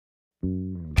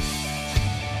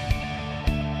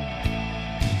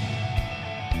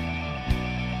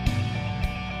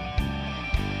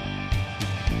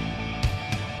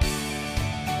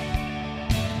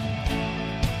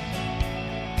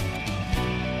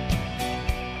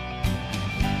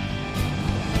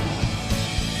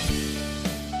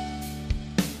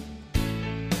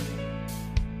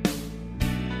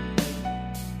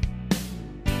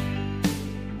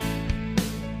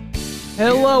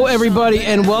Hello, everybody,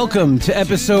 and welcome to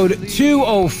episode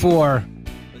 204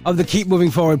 of the Keep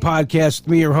Moving Forward podcast with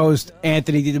me, your host,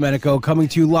 Anthony DiDomenico, coming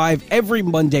to you live every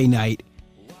Monday night,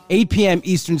 8 p.m.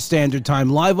 Eastern Standard Time,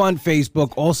 live on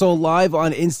Facebook, also live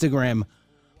on Instagram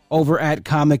over at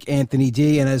Comic Anthony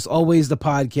D. And as always, the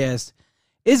podcast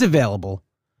is available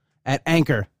at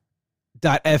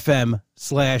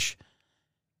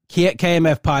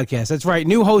anchor.fm/KMF podcast. That's right,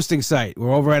 new hosting site.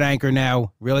 We're over at Anchor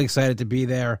now. Really excited to be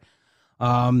there.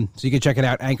 So you can check it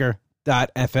out,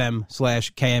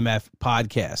 anchor.fm/KMF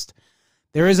podcast.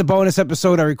 There is a bonus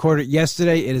episode I recorded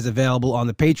yesterday. It is available on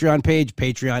the Patreon page,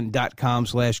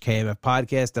 patreon.com/KMF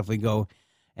podcast. Definitely go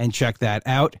and check that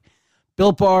out.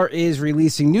 Built Bar is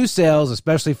releasing new sales,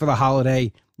 especially for the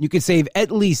holiday. You can save at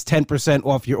least 10%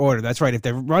 off your order. That's right. If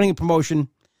they're running a promotion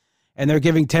and they're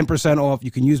giving 10% off,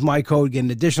 you can use my code, get an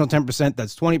additional 10%.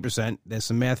 That's 20%. There's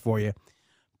some math for you.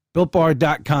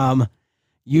 BuiltBar.com.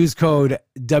 Use code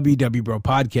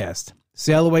WWBroPodcast.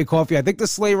 Sail Away Coffee. I think the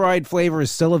Sleigh Ride flavor is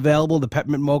still available. The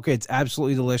Peppermint Mocha. It's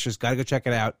absolutely delicious. Got to go check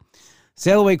it out.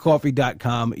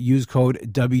 SailAwayCoffee.com. Use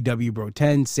code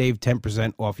WWBro10. Save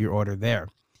 10% off your order there.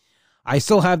 I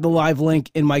still have the live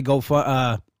link in my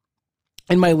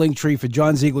in my link tree for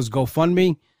John Ziegler's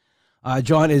GoFundMe.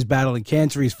 John is battling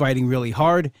cancer. He's fighting really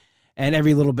hard, and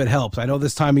every little bit helps. I know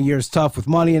this time of year is tough with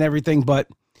money and everything, but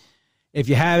if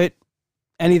you have it,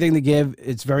 anything to give,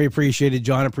 it's very appreciated.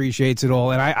 John appreciates it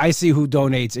all. And I see who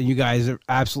donates, and you guys are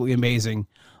absolutely amazing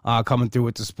coming through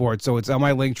with the support. So it's on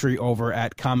my link tree over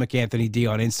at Comic Anthony D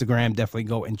on Instagram. Definitely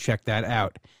go and check that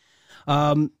out.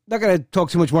 Not going to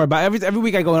talk too much more about it. Every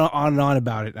week I go on and on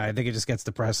about it. And I think it just gets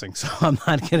depressing. So I'm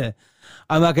not going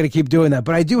to keep doing that.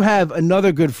 But I do have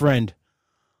another good friend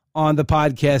on the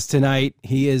podcast tonight.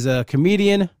 He is a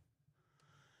comedian.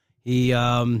 He,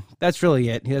 that's really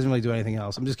it. He doesn't really do anything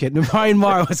else. I'm just kidding. Ryan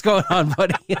Marr, what's going on,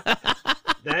 buddy?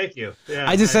 Thank you. Yeah,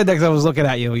 I just said that because I was looking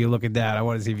at you. You looking down. I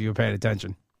wanted to see if you were paying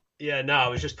attention. Yeah, no, I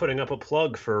was just putting up a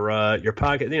plug for your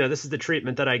podcast. You know, this is the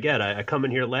treatment that I get. I come in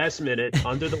here last minute,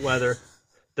 under the weather.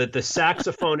 The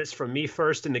saxophonist from Me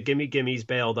First and the Gimme Gimmes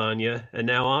bailed on you, and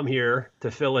now I'm here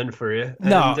to fill in for you. And,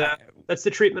 no, that's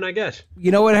the treatment I get. You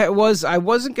know what it was? I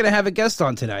wasn't going to have a guest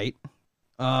on tonight.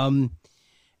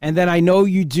 And then I know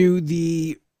you do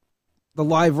the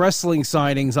live wrestling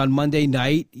signings on Monday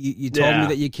night. You told me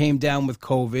that you came down with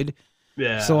COVID.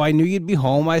 Yeah. So I knew you'd be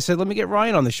home. I said, let me get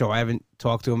Ryan on the show. I haven't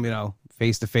talked to him,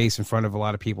 face to face in front of a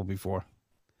lot of people before.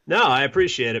 No, I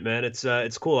appreciate it, man. It's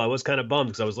cool. I was kind of bummed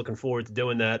because I was looking forward to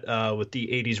doing that with the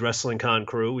 80s Wrestling Con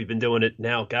crew. We've been doing it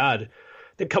now, God,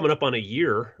 I think coming up on a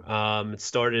year. It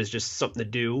started as just something to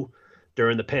do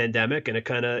during the pandemic, and it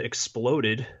kind of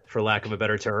exploded, for lack of a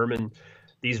better term. And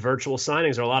these virtual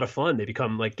signings are a lot of fun. They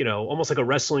become almost like a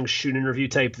wrestling shoot interview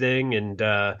type thing. And,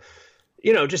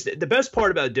 just the best part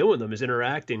about doing them is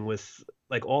interacting with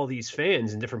like all these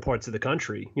fans in different parts of the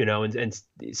country, and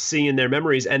seeing their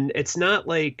memories. And it's not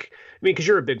like, because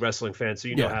you're a big wrestling fan, so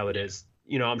you know how it is.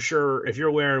 I'm sure if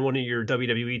you're wearing one of your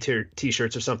WWE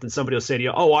t-shirts or something, somebody will say to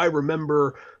you, oh, I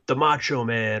remember the Macho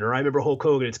Man, or I remember Hulk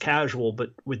Hogan. It's casual. But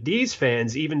with these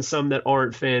fans, even some that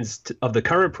aren't fans of the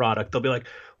current product, they'll be like,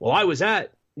 well, I was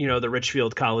at, the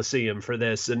Richfield Coliseum for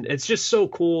this. And it's just so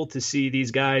cool to see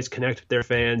these guys connect with their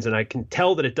fans. And I can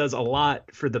tell that it does a lot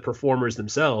for the performers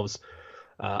themselves,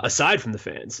 aside from the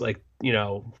fans.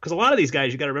 Because a lot of these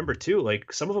guys, you got to remember too,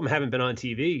 some of them haven't been on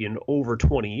TV in over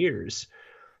 20 years,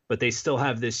 but they still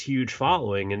have this huge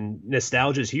following, and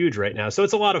nostalgia is huge right now. So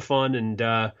it's a lot of fun. And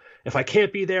if I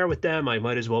can't be there with them, I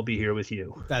might as well be here with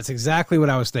you. That's exactly what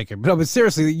I was thinking. But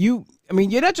seriously, you're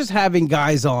not just having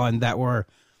guys on that were,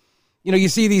 you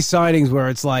see these signings where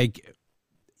it's like,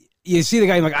 you see the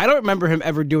guy, I don't remember him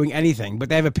ever doing anything, but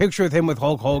they have a picture of him with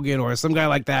Hulk Hogan or some guy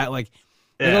like that.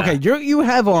 Okay, you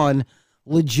have on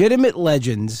legitimate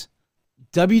legends,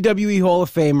 WWE Hall of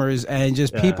Famers, and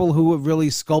just people who have really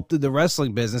sculpted the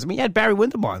wrestling business. You had Barry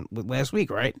Windham on last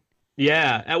week, right?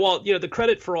 Yeah. And well, the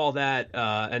credit for all that,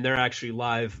 and they're actually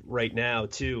live right now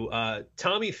too.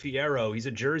 Tommy Fierro, he's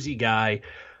a Jersey guy.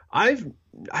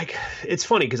 It's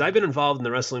funny because I've been involved in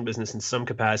the wrestling business in some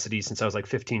capacity since I was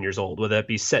 15 years old, whether that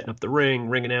be setting up the ring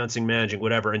announcing, managing,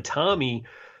 whatever. And Tommy,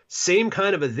 same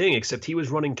kind of a thing, except he was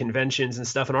running conventions and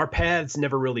stuff, and our paths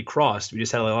never really crossed. We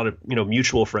just had a lot of,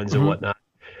 mutual friends and whatnot.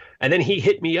 And then he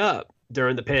hit me up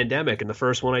during the pandemic, and the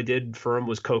first one I did for him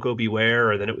was Coco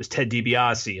Beware, or then it was Ted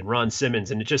DiBiase and Ron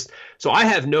Simmons. And so I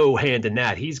have no hand in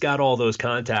that. He's got all those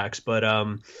contacts, but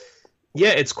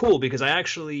yeah, it's cool because I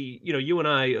actually, you and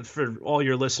I, for all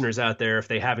your listeners out there, if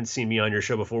they haven't seen me on your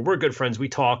show before, we're good friends. We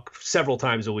talk several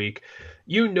times a week.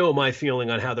 you know my feeling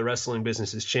on how the wrestling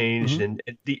business has changed, Hmm. and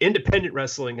the independent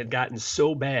wrestling had gotten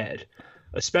so bad,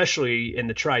 especially in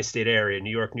the tri-state area,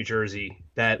 New York, New Jersey,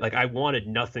 that like I wanted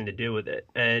nothing to do with it.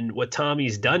 And what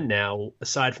Tommy's done now,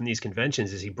 aside from these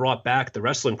conventions, is he brought back the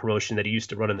wrestling promotion that he used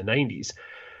to run in the 90s.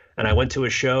 And I went to a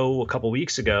show a couple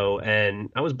weeks ago and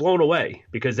I was blown away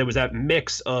because there was that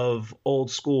mix of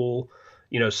old school,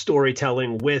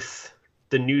 storytelling with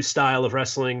the new style of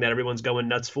wrestling that everyone's going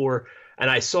nuts for. And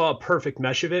I saw a perfect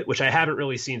mesh of it, which I haven't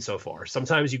really seen so far.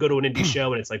 Sometimes you go to an indie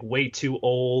show and it's like way too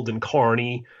old and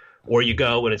carny, or you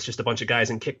go and it's just a bunch of guys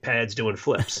in kick pads doing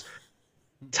flips.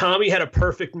 Tommy had a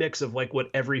perfect mix of like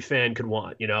what every fan could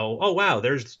want, Oh wow,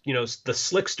 there's the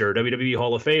Slickster, WWE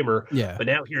Hall of Famer, Yeah. but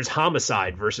now here's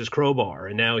Homicide versus Crowbar,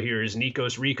 and now here's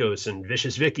Nikos Rikos and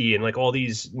Vicious Vicky and like all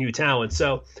these new talents.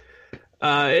 So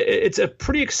it's a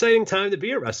pretty exciting time to be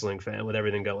a wrestling fan with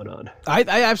everything going on. I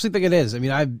absolutely think it is. I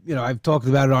mean, I've talked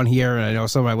about it on here, and I know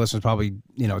some of my listeners probably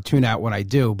tune out when I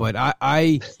do. But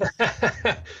I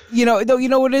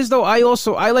what it is though.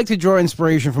 I like to draw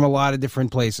inspiration from a lot of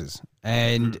different places,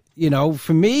 and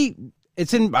for me,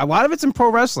 it's in a lot of it's in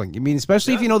pro wrestling. I mean,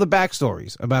 especially if you know the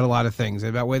backstories about a lot of things,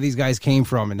 about where these guys came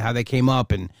from and how they came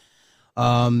up, and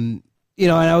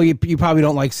I know you probably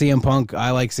don't like CM Punk. I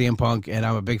like CM Punk, and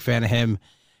I'm a big fan of him.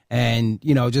 And,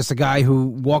 just a guy who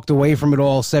walked away from it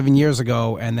all 7 years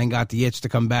ago and then got the itch to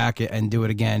come back and do it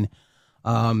again.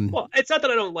 Well, it's not that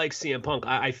I don't like CM Punk.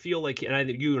 I feel like, and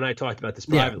you and I talked about this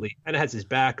privately, and it has his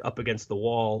back up against the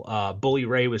wall. Bully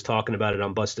Ray was talking about it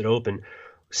on Busted Open.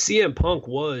 CM Punk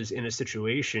was in a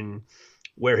situation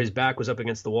where his back was up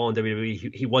against the wall in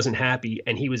WWE. He wasn't happy,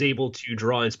 and he was able to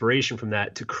draw inspiration from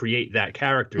that to create that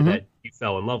character that you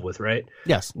fell in love with, right?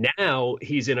 Yes. Now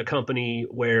he's in a company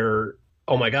where,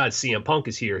 oh my God, CM Punk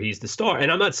is here. He's the star.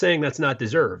 And I'm not saying that's not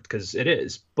deserved, because it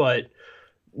is. But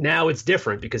now it's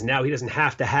different because now he doesn't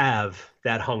have to have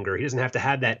that hunger. He doesn't have to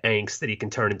have that angst that he can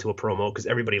turn into a promo because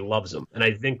everybody loves him. And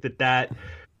I think that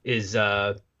is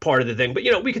part of the thing. But,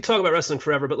 we could talk about wrestling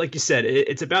forever. But like you said,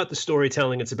 it's about the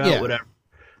storytelling. It's about whatever.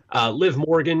 Liv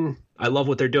Morgan, I love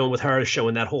what they're doing with her,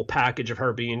 showing that whole package of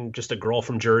her being just a girl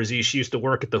from Jersey. She used to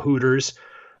work at the Hooters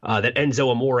that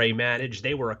Enzo Amore managed.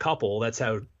 They were a couple. That's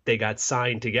how they got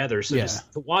signed together. So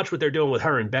just to watch what they're doing with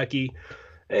her and Becky,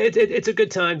 it's a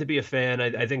good time to be a fan.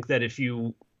 I think that if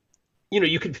you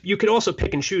could also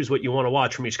pick and choose what you want to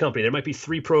watch from each company. There might be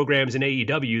 3 programs in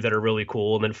AEW that are really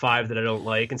cool, and then 5 that I don't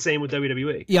like, and same with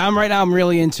WWE. Yeah, I'm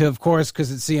really into, of course,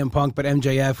 because it's CM Punk, but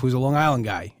MJF, who's a Long Island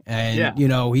guy, and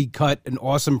he cut an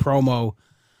awesome promo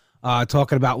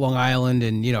talking about Long Island,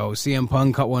 and CM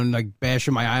Punk cut one like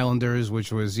bashing my Islanders,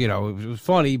 which was it was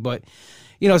funny, but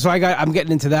so I'm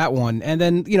getting into that one, and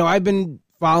then I've been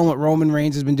following what Roman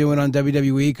Reigns has been doing on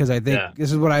WWE because I think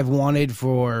this is what I've wanted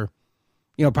for.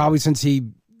 Probably since he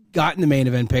got in the main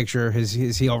event picture, his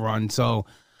heel run. So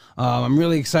I'm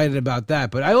really excited about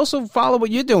that. But I also follow what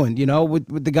you're doing,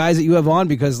 with the guys that you have on,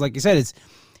 because like you said,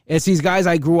 it's these guys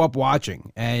I grew up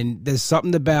watching. And there's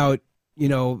something about,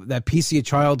 that piece of your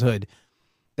childhood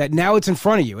that now it's in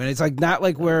front of you. And it's like not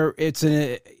like where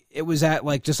it was at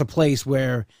like just a place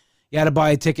where you had to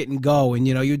buy a ticket and go. And,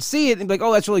 you'd see it and be like,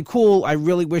 oh, that's really cool. I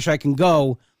really wish I can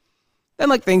go. Then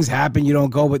like things happen, you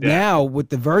don't go. But now with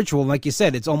the virtual, like you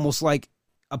said, it's almost like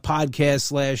a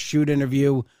podcast / shoot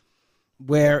interview.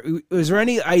 Where is there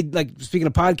any? Speaking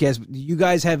of podcasts, do you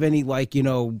guys have any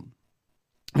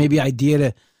maybe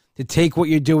idea to take what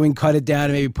you're doing, cut it down,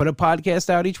 and maybe put a podcast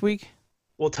out each week?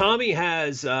 Well, Tommy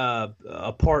has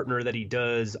a partner that he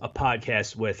does a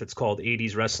podcast with. It's called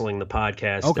 80s Wrestling, the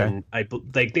podcast. Okay. And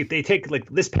they take like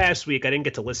this past week. I didn't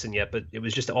get to listen yet, but it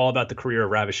was just all about the career of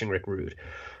Ravishing Rick Rude.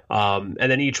 And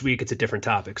then each week it's a different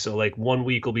topic. So like one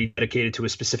week will be dedicated to a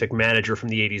specific manager from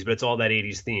the 80s, but it's all that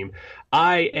 80s theme.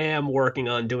 I am working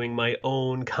on doing my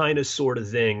own kind of sort of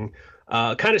thing,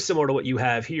 kind of similar to what you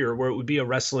have here, where it would be a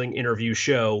wrestling interview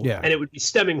show. Yeah. And it would be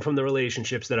stemming from the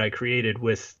relationships that I created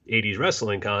with 80s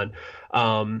Wrestling Con.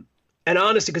 And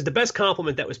honestly, because the best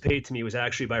compliment that was paid to me was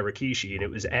actually by Rikishi, and it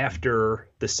was after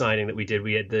the signing that we did.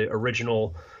 We had the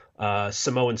original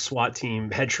Samoan SWAT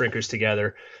team head shrinkers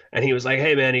together, and he was like,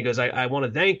 hey man, he goes, I want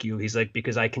to thank you. He's like,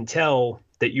 because I can tell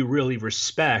that you really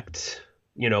respect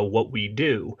what we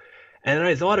do. And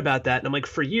I thought about that, and I'm like,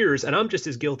 for years, and I'm just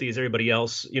as guilty as everybody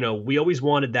else, we always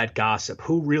wanted that gossip.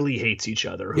 Who really hates each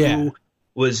other? Who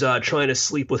was trying to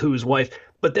sleep with whose wife?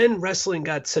 But then wrestling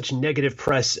got such negative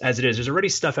press as it is. There's already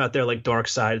stuff out there like Dark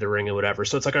Side of the Ring and whatever.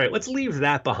 So it's like, all right, let's leave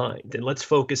that behind and let's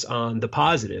focus on the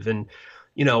positive. And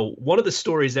One of the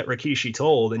stories that Rikishi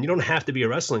told, and you don't have to be a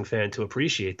wrestling fan to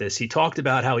appreciate this, he talked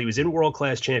about how he was in World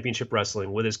Class Championship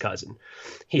Wrestling with his cousin.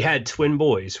 He had twin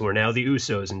boys who are now the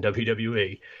Usos in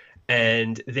WWE,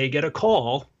 and they get a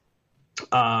call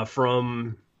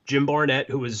from Jim Barnett,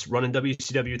 who was running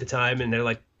WCW at the time, and they're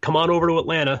like, come on over to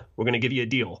Atlanta. We're going to give you a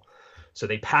deal. So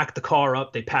they pack the car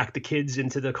up. They pack the kids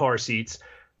into the car seats.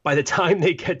 By the time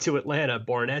they get to Atlanta,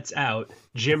 Barnett's out.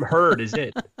 Jim Herd is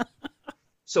in.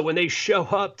 So when they show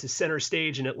up to center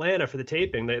stage in Atlanta for the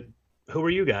taping, who are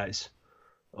you guys?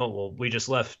 Oh, well, we just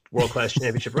left World Class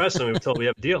Championship Wrestling. We were told we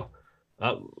have a deal.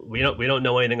 We don't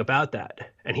know anything about that.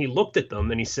 And he looked at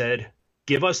them and he said,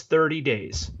 give us 30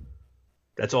 days.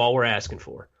 That's all we're asking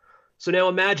for. So now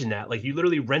imagine that. Like, you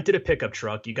literally rented a pickup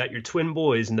truck. You got your twin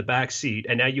boys in the back seat,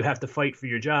 and now you have to fight for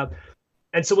your job.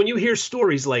 And so when you hear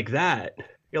stories like that,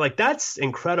 you're like, that's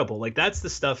incredible. Like, that's the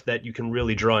stuff that you can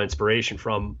really draw inspiration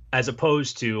from, as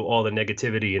opposed to all the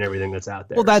negativity and everything that's out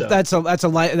there. Well, that's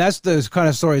the kind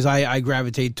of stories I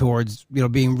gravitate towards,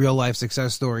 being real life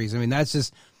success stories. I mean, that's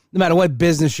just, no matter what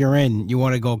business you're in, you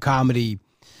want to go comedy,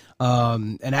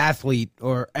 an athlete,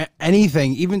 or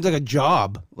anything, even like a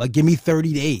job. Like, give me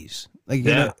 30 days. Like,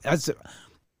 that's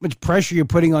much pressure you're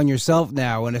putting on yourself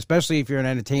now. And especially if you're an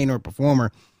entertainer or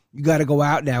performer, you got to go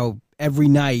out now every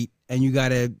night and you got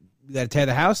to tear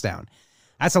the house down.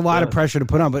 That's a lot of pressure to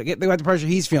put on. But think about the pressure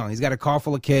he's feeling. He's got a car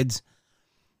full of kids.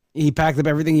 He packed up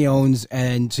everything he owns.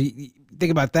 And so you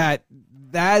think about that.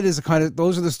 That is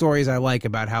those are the stories I like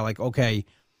about how, like, okay,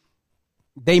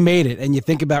 they made it. And you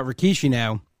think about Rikishi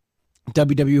now,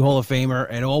 WWE Hall of Famer,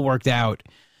 it all worked out.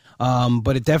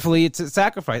 But it's a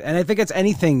sacrifice. And I think it's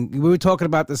anything. We were talking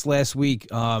about this last week.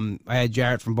 I had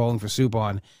Jarrett from Bowling for Soup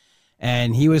on,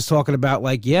 and he was talking about,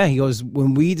 like, he goes,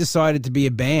 when we decided to be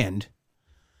a band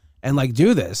and, like,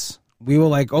 do this, we were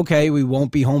like, okay, we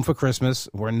won't be home for Christmas.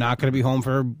 We're not going to be home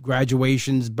for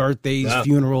graduations, birthdays,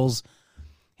 funerals.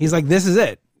 He's like, this is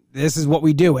it. This is what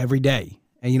we do every day.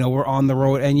 And, we're on the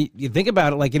road. And you think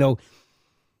about it, like,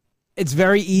 it's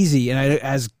very easy, and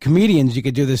as comedians, you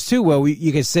could do this too. Well,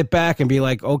 you could sit back and be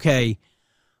like, okay,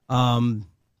 I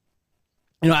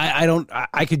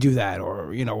could do that,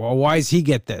 or why does he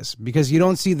get this? Because you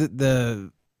don't see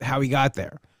the how he got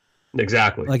there.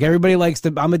 Exactly. Like, everybody likes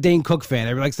I'm a Dane Cook fan.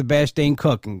 Everybody likes to bash Dane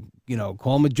Cook and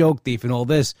call him a joke thief and all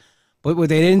this. But what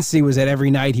they didn't see was that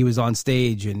every night he was on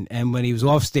stage, and when he was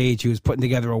off stage, he was putting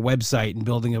together a website and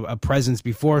building a presence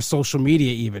before social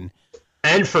media even.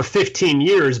 And for 15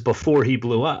 years before he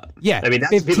blew up. Yeah, I mean,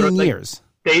 that's 15 years.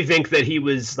 They think that he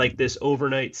was like this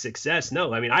overnight success.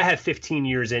 No, I mean, I have 15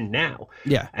 years in now.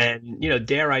 Yeah. And,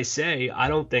 dare I say, I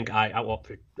don't think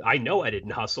I know I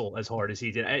didn't hustle as hard as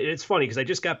he did. It's funny because I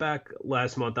just got back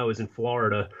last month. I was in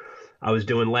Florida. I was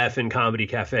doing Laugh-In Comedy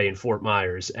Cafe in Fort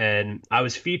Myers, and I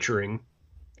was featuring,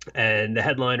 and the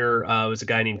headliner was a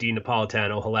guy named Dean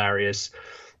Napolitano, hilarious.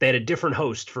 They had a different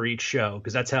host for each show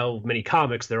because that's how many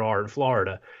comics there are in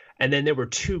Florida. And then there were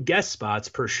 2 guest spots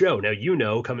per show.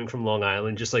 Now, coming from Long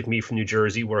Island, just like me from New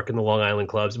Jersey, working the Long Island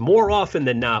clubs, more often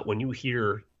than not, when you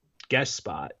hear guest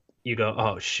spot, you go,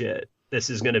 oh shit,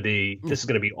 this is going to be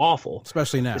awful.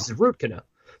 Especially now. This is root canal,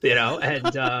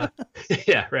 and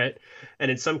yeah, right.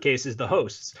 And in some cases, the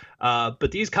hosts.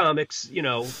 But these comics,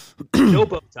 no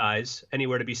bow ties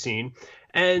anywhere to be seen.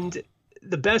 And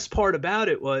the best part about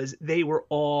it was they were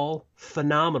all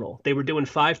phenomenal. They were doing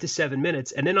 5 to 7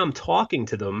 minutes. And then I'm talking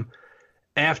to them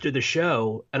after the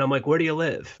show and I'm like, where do you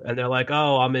live? And they're like,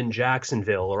 oh, I'm in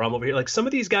Jacksonville, or I'm over here. Like, some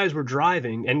of these guys were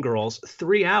driving, and girls,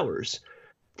 3 hours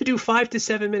to do 5 to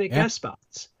 7 minute guest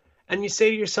spots. And you say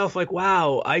to yourself, like,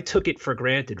 wow, I took it for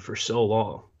granted for so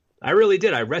long. I really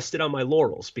did. I rested on my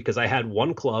laurels because I had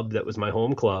one club that was my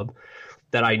home club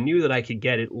that I knew that I could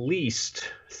get at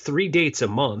least 3 dates a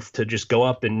month to just go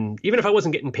up, and even if I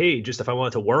wasn't getting paid, just if I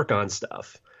wanted to work on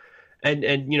stuff. And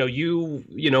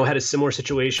you had a similar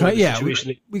situation. We kind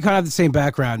of have the same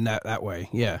background that way.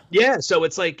 Yeah. Yeah. So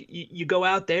it's like you go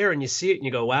out there and you see it and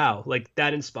you go, wow, like,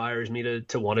 that inspires me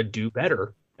to want to do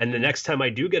better. And the next time I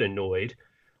do get annoyed,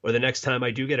 or the next time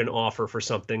I do get an offer for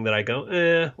something that I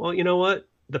go, well, you know what?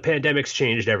 The pandemic's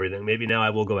changed everything. Maybe now I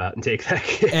will go out and take that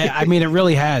gig. I mean, it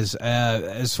really has,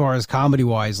 as far as comedy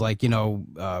wise, like, you're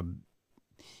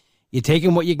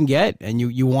taking what you can get, and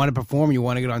you want to perform, you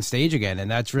want to get on stage again. And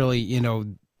that's really,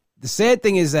 the sad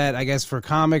thing is that, I guess, for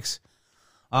comics,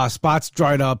 spots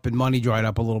dried up and money dried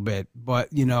up a little bit. But,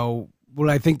 what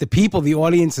I think the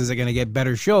audiences are going to get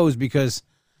better shows because,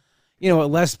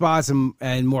 with less spots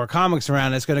and more comics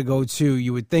around, it's going to go to,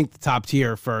 you would think, the top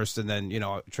tier first, and then,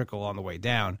 trickle on the way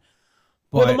down.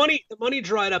 But, well, the money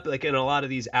dried up, like, in a lot of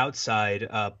these outside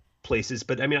places.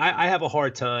 But I mean, I have a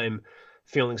hard time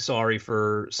feeling sorry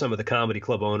for some of the comedy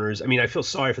club owners. I mean, I feel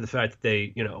sorry for the fact that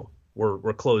they,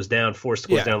 were closed down, forced to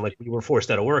close down, like we were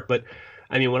forced out of work. But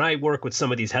I mean, when I work with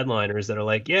some of these headliners that are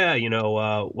like, yeah,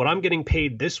 what I'm getting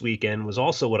paid this weekend was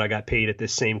also what I got paid at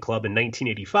this same club in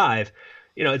 1985.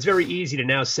 It's very easy to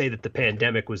now say that the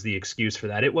pandemic was the excuse for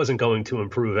that. It wasn't going to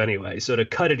improve anyway. So to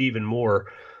cut it even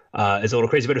more is a little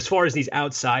crazy. But as far as these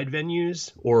outside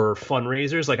venues or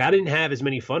fundraisers, like I didn't have as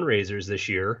many fundraisers this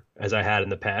year as I had in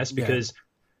the past because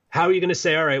how are you going to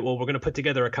say, all right, well, we're going to put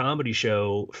together a comedy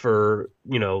show for,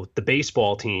 the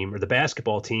baseball team or the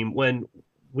basketball team when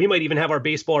we might even have our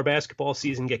baseball or basketball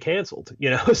season get canceled,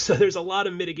 So there's a lot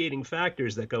of mitigating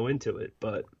factors that go into it,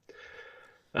 but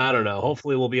I don't know.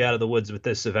 Hopefully we'll be out of the woods with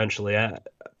this eventually. I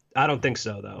don't think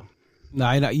so though. No,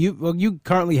 I know you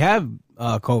currently have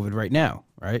COVID right now,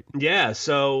 right? Yeah.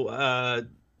 So, I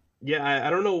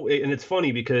don't know. And it's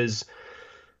funny because,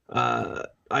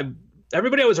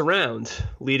 everybody I was around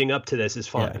leading up to this is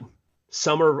fine. Yeah.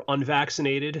 Some are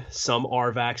unvaccinated, some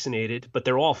are vaccinated, but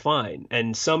they're all fine.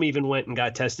 And some even went and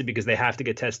got tested because they have to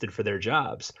get tested for their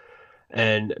jobs.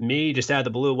 And me, just out of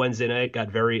the blue, Wednesday night, got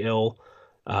very ill.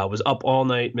 Was up all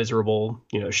night, miserable,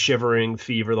 shivering,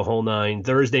 fever, the whole nine.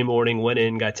 Thursday morning, went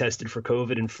in, got tested for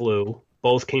COVID and flu.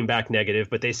 Both came back negative,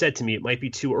 but they said to me it might be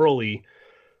too early,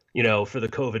 for the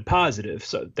COVID positive.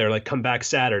 So they're like, come back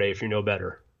Saturday if you're no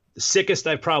better. The sickest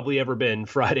I've probably ever been,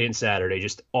 Friday and Saturday,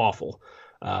 just awful.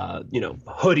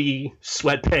 Hoodie,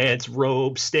 sweatpants,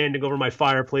 robe, standing over my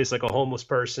fireplace like a homeless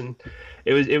person.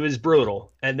 It was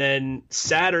brutal. And then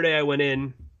Saturday I went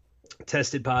in,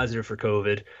 tested positive for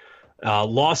COVID.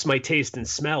 Lost my taste and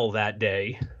smell that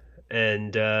day,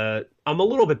 and I'm a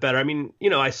little bit better. I mean,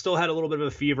 I still had a little bit of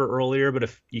a fever earlier, but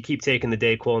if you keep taking the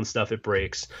Dayquil and stuff, it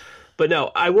breaks. But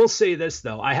no, I will say this,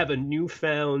 though. I have a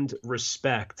newfound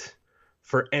respect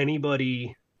for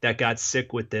anybody that got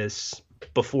sick with this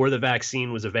before the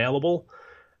vaccine was available.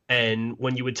 And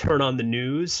when you would turn on the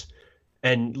news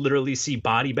and literally see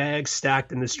body bags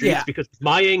stacked in the streets, because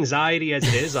my anxiety as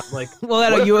it is, I'm like, well,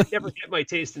 what if I never get my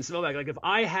taste and smell back? Like if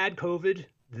I had COVID,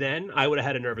 then I would have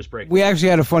had a nervous breakdown. We actually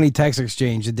had a funny text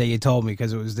exchange the day you told me,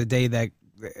 because it was the day that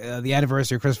the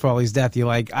anniversary of Chris Farley's death. You're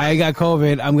like, I got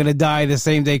COVID. I'm going to die the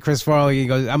same day Chris Farley. He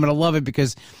goes, I'm going to love it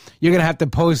because you're going to have to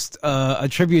post a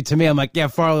tribute to me. I'm like, yeah,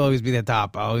 Farley will always be the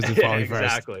top. I'll always do Farley first.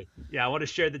 Exactly. Yeah, I want to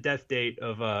share the death date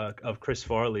of Chris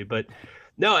Farley, but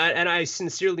no, and I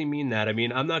sincerely mean that. I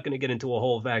mean, I'm not going to get into a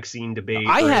whole vaccine debate.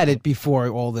 I had it before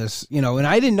all this, and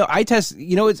I didn't know. I test,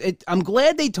 I'm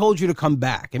glad they told you to come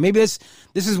back, and maybe this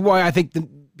is why I think the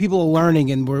people are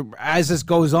learning, and as this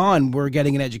goes on, we're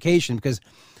getting an education, because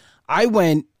I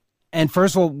went, and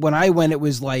first of all, when I went, it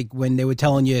was like when they were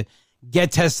telling you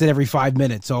get tested every 5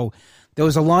 minutes. So there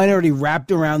was a line already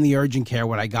wrapped around the urgent care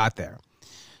when I got there.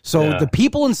 So the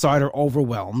people inside are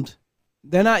overwhelmed.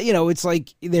 They're not, it's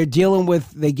like they're dealing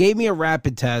with, they gave me a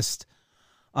rapid test.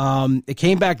 It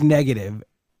came back negative.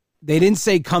 They didn't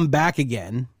say come back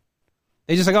again.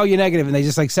 They just like, oh, you're negative. And they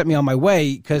just like set me on my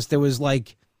way, because there's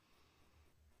like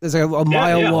a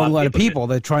mile long line of people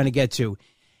they're trying to get to.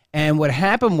 And what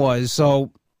happened was,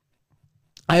 so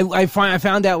I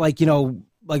found out like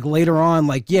later on,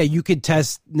 like, yeah, you could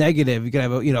test negative. You could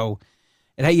have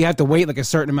and you have to wait like a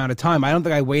certain amount of time. I don't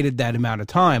think I waited that amount of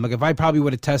time. Like if I probably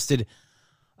would have tested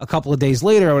a couple of days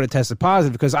later, I would have tested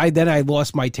positive, because I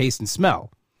lost my taste and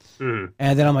smell. And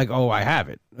then I'm like, oh, I have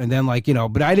it. And then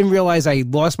but I didn't realize I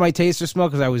lost my taste or smell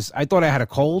because I thought I had a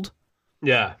cold.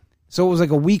 Yeah. So it was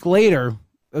like a week later.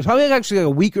 It was probably actually like a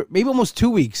week or maybe almost 2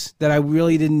 weeks that I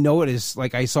really didn't notice.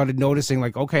 Like I started noticing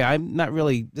like, okay, I'm not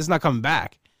really, this is not coming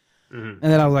back. And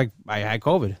then I was like, I had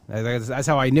COVID. That's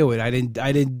how I knew it. I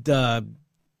didn't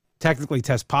technically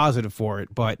test positive for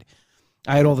it, but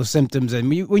I had all the symptoms. And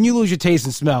when you lose your taste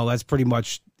and smell, that's pretty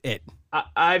much it.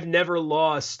 I've never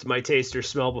lost my taste or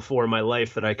smell before in my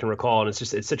life that I can recall. And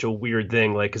it's such a weird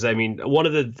thing. Like, cause I mean, one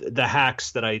of the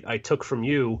hacks that I took from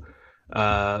you,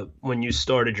 when you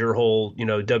started your whole,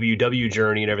 WW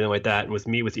journey and everything like that, and with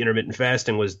me with intermittent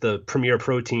fasting, was the Premier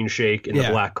protein shake and the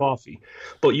black coffee.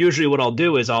 But usually what I'll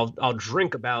do is I'll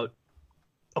drink about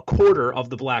a quarter of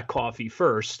the black coffee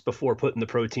first before putting the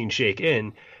protein shake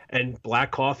in. And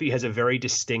black coffee has a very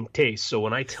distinct taste. So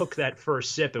when I took that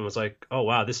first sip and was like, oh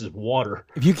wow, this is water.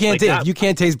 If you can't if you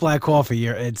can't taste black coffee,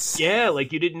 it's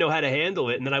like you didn't know how to handle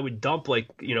it. And then I would dump like,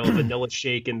 vanilla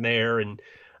shake in there, and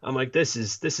I'm like, this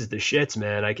is the shits,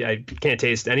 man. I can't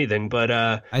taste anything, but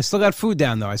I still got food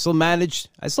down though. I still managed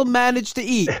to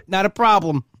eat. Not a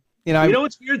problem.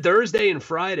 What's weird? Thursday and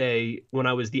Friday, when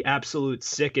I was the absolute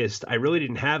sickest, I really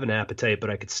didn't have an appetite, but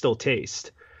I could still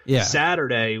taste. Yeah.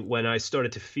 Saturday, when I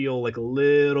started to feel like a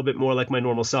little bit more like my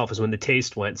normal self, is when the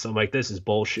taste went. So I'm like, this is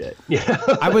bullshit. Yeah.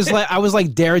 I was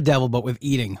like Daredevil, but with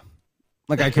eating.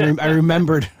 Like I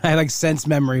remembered, I had like sense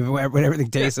memory of what everything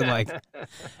tasted like,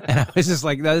 and I was just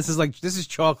like, no, this is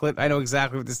chocolate. I know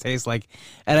exactly what this tastes like,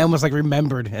 and I almost like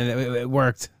remembered, and it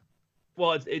worked.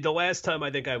 Well, the last time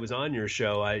I think I was on your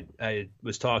show, I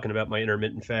was talking about my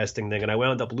intermittent fasting thing, and I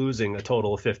wound up losing a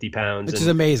total of 50 pounds. Which is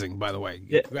amazing, by the way.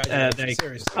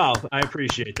 Seriously. Oh, I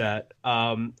appreciate that.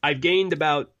 I've gained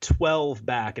about 12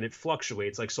 back, and it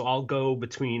fluctuates. Like, so I'll go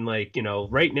between, like, you know,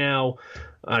 right now,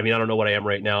 I mean, I don't know what I am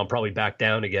right now. I'm probably back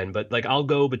down again, but like I'll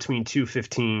go between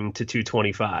 215 to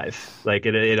 225. Like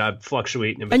I'm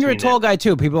fluctuating in between. And you're a tall guy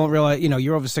too. People don't realize, you know,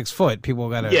 you're over 6 foot. People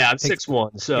gotta. Yeah, I'm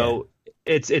 6'1". So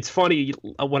it's funny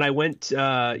when I went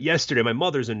yesterday. My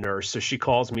mother's a nurse, so she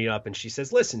calls me up and she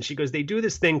says, "Listen," she goes, "they do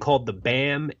this thing called the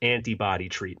BAM antibody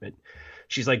treatment."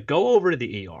 She's like, "Go over to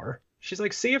the ER." She's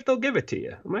like, "See if they'll give it to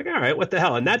you." I'm like, "All right, what the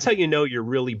hell?" And that's how you know you're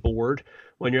really bored,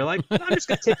 when you're like, "I'm just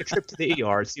gonna take a trip to the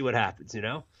ER and see what happens," you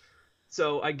know?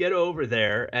 So I get over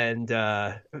there, and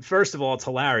first of all, it's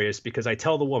hilarious because I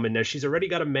tell the woman, now she's already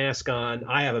got a mask on.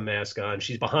 I have a mask on.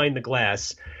 She's behind the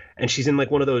glass, and she's in like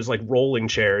one of those like rolling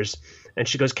chairs. And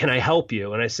she goes, "Can I help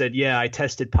you?" And I said, "Yeah, I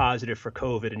tested positive for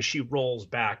COVID." And she rolls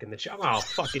back, and oh,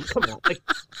 fucking come on. Like,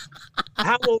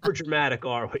 how over dramatic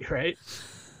are we, right?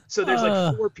 So there's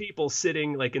like 4 people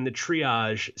sitting like in the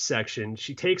triage section.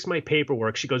 She takes my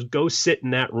paperwork. She goes, "Go sit in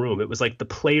that room." It was like the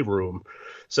playroom,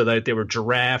 so that there were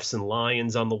giraffes and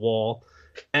lions on the wall.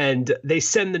 And they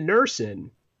send the nurse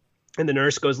in, and the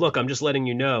nurse goes, "Look, I'm just letting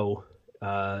you know,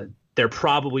 they're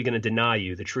probably going to deny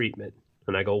you the treatment."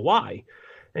 And I go, "Why?"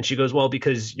 And she goes, "Well,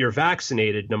 because you're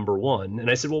vaccinated, number one." And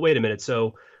I said, "Well, wait a minute.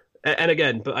 So," and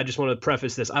again, but I just want to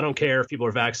preface this. I don't care if people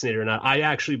are vaccinated or not. I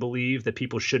actually believe that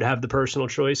people should have the personal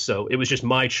choice. So it was just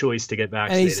my choice to get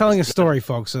vaccinated. And he's telling a story,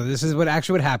 folks. So this is what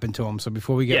happened to him. So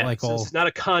before we get it's not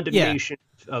a condemnation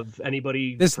of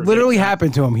anybody. This literally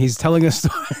happened to him. He's telling a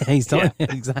story. He's telling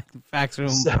exact facts to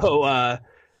him.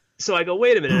 So I go,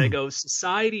 wait a minute. I go,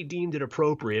 society deemed it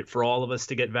appropriate for all of us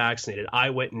to get vaccinated. I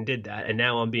went and did that, and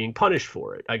now I'm being punished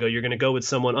for it. I go, "You're going to go with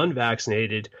someone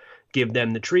unvaccinated, give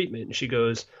them the treatment." And she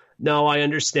goes, "No, I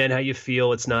understand how you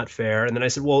feel. It's not fair." And then I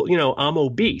said, "Well, you know, I'm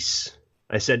obese."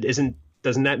 I said,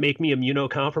 doesn't that make me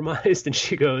immunocompromised?" And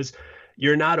she goes,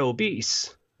 "You're not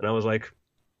obese." And I was like,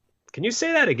 "Can you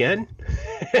say that again?"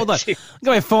 Hold on. Get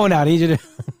my phone out. I need you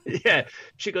to. Yeah.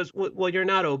 She goes, well, "You're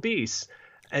not obese."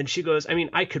 And she goes, "I mean,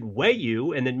 I could weigh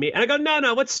you and then me." And I go,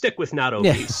 no, let's stick with not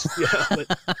obese.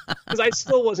 Because I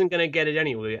still wasn't going to get it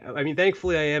anyway. I mean,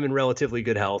 thankfully I am in relatively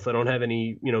good health. I don't have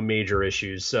any, major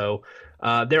issues. So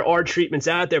there are treatments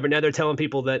out there, but now they're telling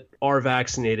people that are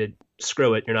vaccinated,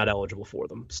 screw it, you're not eligible for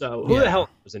them. So who the hell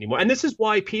knows anymore? And this is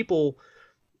why people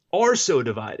are so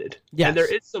divided. Yes. And there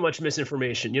is so much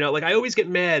misinformation. Like I always get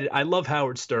mad. I love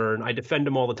Howard Stern. I defend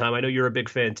him all the time. I know you're a big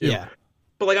fan too. Yeah.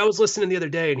 But like I was listening the other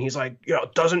day, and he's like,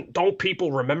 don't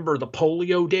people remember the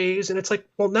polio days? And it's like,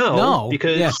 well, no,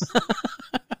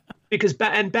 because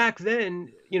back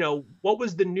then, what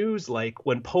was the news like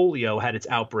when polio had its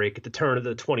outbreak at the turn of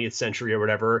the 20th century or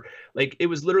whatever? Like it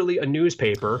was literally a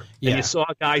newspaper, and you saw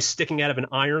a guy sticking out of an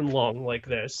iron lung like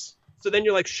this. So then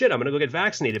you're like, shit, I'm gonna go get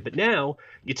vaccinated. But now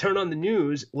you turn on the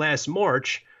news last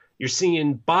March. You're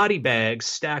seeing body bags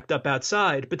stacked up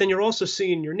outside, but then you're also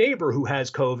seeing your neighbor who has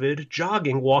COVID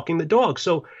jogging, walking the dog.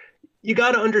 So you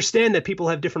got to understand that people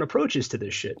have different approaches to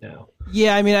this shit now.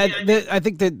 Yeah, I mean, I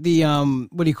think that the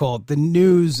what do you call it? The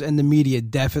news and the media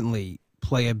definitely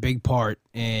play a big part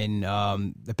in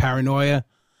the paranoia.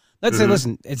 Let's say,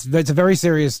 listen, it's a very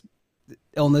serious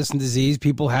illness and disease.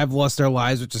 People have lost their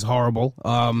lives, which is horrible.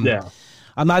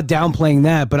 I'm not downplaying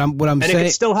that, but what I'm saying, it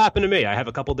could still happen to me. I have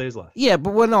a couple days left. Yeah,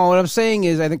 but what I'm saying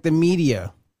is, I think the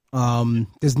media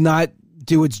does not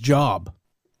do its job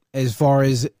as far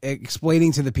as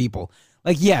explaining to the people.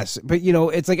 Like, yes, but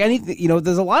it's like anything.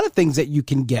 There's a lot of things that you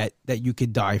can get that you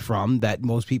could die from that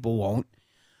most people won't.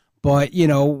 But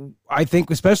I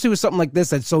think especially with something like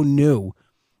this that's so new,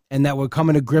 and that we're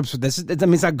coming to grips with this. I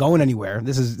mean, it's not going anywhere.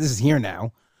 This is here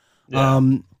now. Yeah.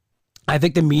 I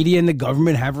think the media and the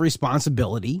government have a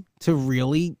responsibility to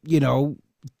really,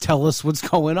 tell us what's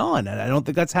going on. And I don't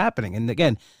think that's happening. And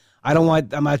again, I'm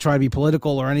not trying to be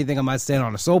political or anything. I'm not standing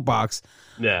on a soapbox.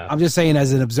 Yeah. I'm just saying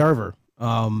as an observer.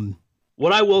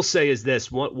 What I will say is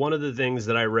this. One of the things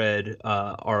that I read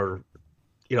are,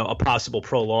 a possible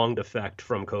prolonged effect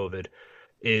from COVID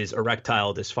is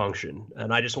erectile dysfunction.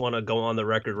 And I just want to go on the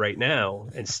record right now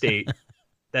and state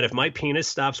that if my penis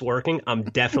stops working, I'm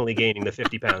definitely gaining the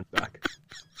 50 pounds back.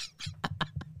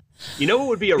 You know what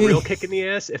would be a real kick in the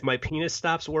ass? If my penis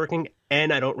stops working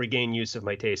and I don't regain use of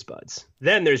my taste buds.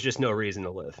 Then there's just no reason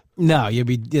to live. No, no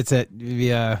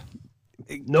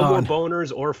more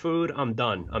boners or food. I'm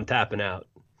done. I'm tapping out.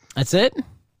 That's it?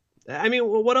 I mean,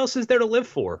 well, what else is there to live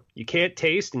for? You can't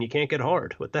taste and you can't get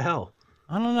hard. What the hell?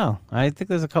 I don't know. I think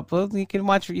there's a couple. You can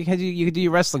watch. You can do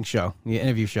your wrestling show, your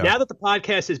interview show. Now that the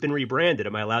podcast has been rebranded,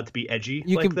 am I allowed to be edgy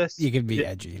this? You can be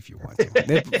edgy if you want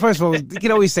to. First of all, you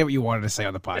can always say what you wanted to say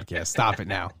on the podcast. Stop it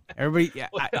now, everybody. Yeah,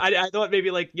 I thought maybe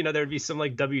there'd be some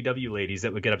WW ladies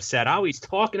that would get upset. Oh, he's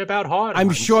talking about hard.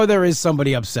 I'm sure there is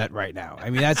somebody upset right now. I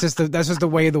mean, that's just the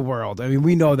way of the world. I mean,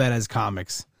 we know that as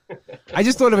comics. I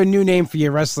just thought of a new name for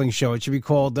your wrestling show. It should be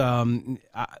called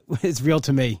 "It's Real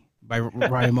to Me" by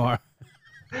Ryan Marr.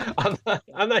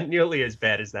 I'm not nearly as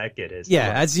bad as that kid is.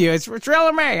 Yeah, that's you. It's real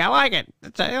to me. I like it.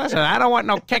 Listen, I don't want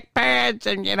no kick pads,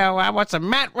 and I want some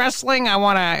mat wrestling. I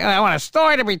want a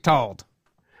story to be told.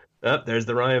 Oh, there's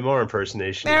the Ryan Marr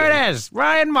impersonation. There again. It is,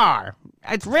 Ryan Marr.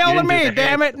 It's real to me,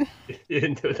 damn it. You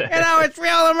didn't do that. It's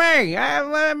real to me.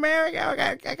 I'm Mary.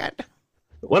 I got.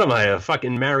 What am I, a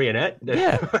fucking marionette?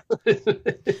 Yeah.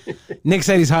 Nick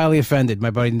said he's highly offended. My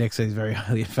buddy Nick said he's very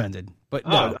highly offended. But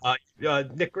no.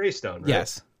 Nick Greystone, right?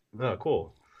 Yes. Oh,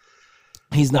 cool.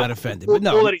 He's not offended. But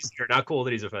no. Cool that he's here. Not cool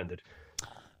that he's offended.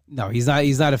 No, he's not.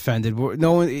 He's not offended.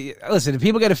 No one. Listen, if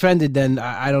people get offended, then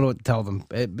I don't know what to tell them.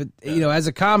 But as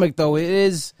a comic, though,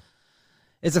 it's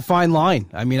a fine line.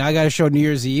 I mean, I got a show New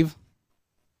Year's Eve.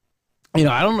 I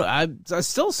don't know. I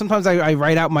still sometimes I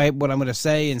write out what I'm going to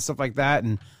say and stuff like that,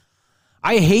 and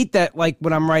I hate that. Like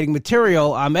when I'm writing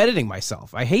material, I'm editing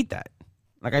myself. I hate that.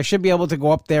 Like I should be able to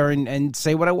go up there and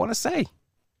say what I want to say.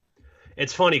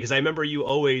 It's funny because I remember you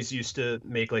always used to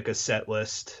make like a set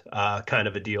list, kind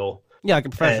of a deal. Yeah, like a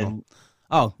professional.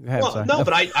 No,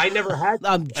 but I never had.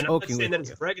 I'm joking.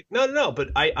 No. But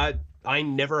I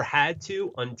never had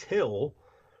to until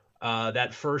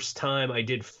that first time I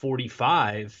did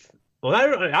 45. Well,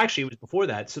 actually, it was before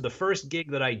that. So the first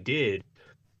gig that I did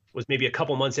was maybe a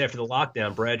couple months after the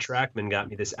lockdown. Brad Trackman got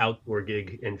me this outdoor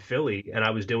gig in Philly, and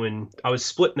I was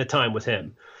splitting the time with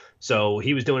him. So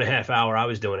he was doing a half hour, I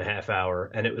was doing a half hour,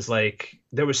 and it was like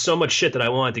there was so much shit that I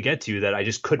wanted to get to that I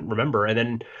just couldn't remember. And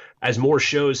then as more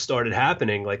shows started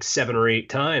happening, like 7 or 8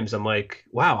 times, I'm like,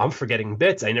 wow, I'm forgetting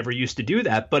bits. I never used to do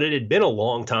that, but it had been a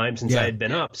long time since I had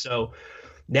been up. So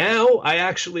now I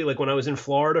actually, like when I was in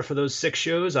Florida for those 6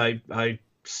 shows, I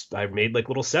made like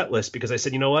little set lists because I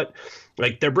said, you know what,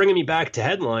 like they're bringing me back to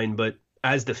headline, but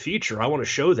as the feature, I want to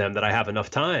show them that I have enough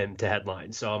time to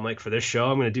headline. So I'm like, for this show,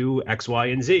 I'm going to do X, Y,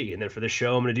 and Z. And then for this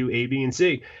show, I'm going to do A, B, and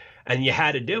C. And you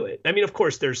had to do it. I mean, of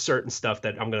course, there's certain stuff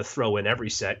that I'm going to throw in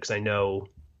every set because I know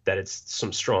that it's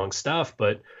some strong stuff.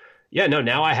 But yeah, no,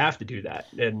 now I have to do that.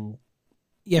 And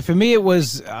yeah, for me,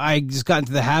 I just got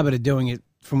into the habit of doing it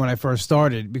from when I first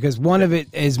started because one of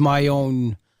it is my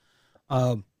own,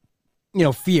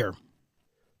 fear.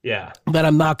 Yeah. That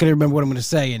I'm not going to remember what I'm going to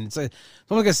say. And it's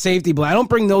like a safety blanket. I don't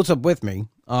bring notes up with me,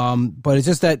 but it's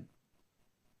just that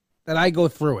I go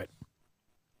through it.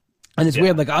 And it's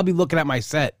weird. Like, I'll be looking at my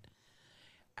set.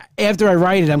 After I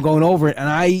write it, I'm going over it.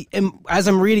 And as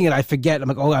I'm reading it, I forget. I'm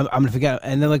like, oh, I'm going to forget.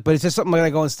 And then, but it's just something like I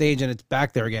go on stage and it's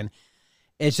back there again.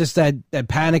 It's just that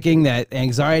panicking, that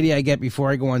anxiety I get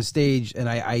before I go on stage. And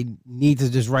I need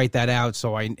to just write that out.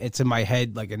 So it's in my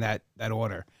head, like in that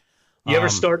order. You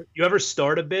ever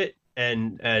start a bit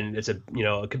and it's it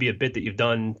could be a bit that you've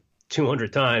done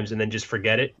 200 times and then just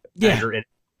forget it. Yeah. You're in.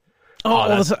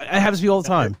 It happens to me all the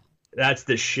time. That's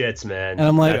the shits, man. And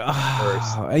I'm like,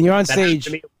 and you're on stage.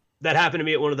 That happened to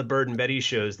me at one of the Bird and Betty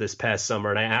shows this past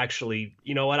summer. And I actually,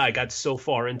 you know what? I got so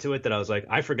far into it that I was like,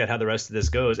 I forget how the rest of this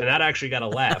goes. And that actually got a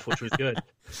laugh, which was good.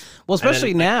 Well,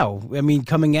 especially now. I mean,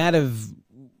 coming out of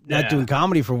not doing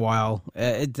comedy for a while,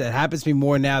 it happens to me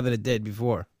more now than it did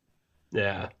before.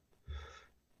 Yeah.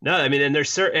 No, I mean, and there's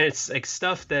certain, it's like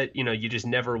stuff that, you just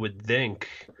never would think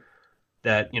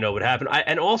that, would happen.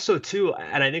 And also too,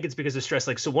 and I think it's because of stress.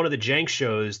 Like, so one of the Jank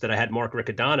shows that I had Mark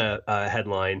Riccadonna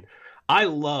headline, I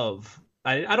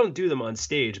don't do them on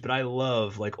stage, but I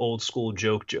love like old school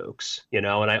jokes, and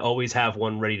I always have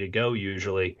one ready to go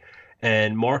usually.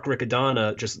 And Mark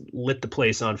Riccadonna just lit the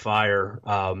place on fire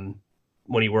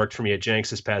when he worked for me at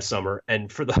Janks this past summer.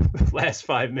 And for the last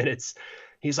 5 minutes,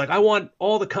 he's like, I want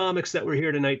all the comics that were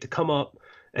here tonight to come up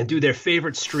and do their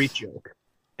favorite street joke.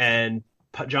 And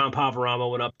John Pavarama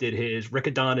went up, did his.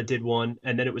 Riccadonna did one,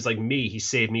 and then it was like me. He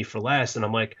saved me for last. And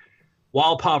I'm like,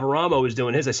 while Pavarama was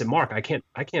doing his, I said, Mark, I can't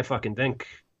fucking think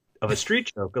of a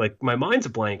street joke. Like, my mind's a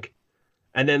blank.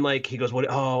 And then like he goes, "What?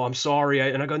 Oh, I'm sorry."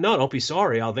 And I go, "No, don't be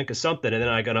sorry. I'll think of something." And then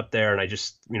I got up there and I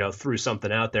just, threw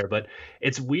something out there. But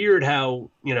it's weird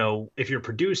how, if you're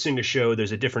producing a show,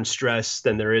 there's a different stress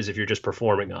than there is if you're just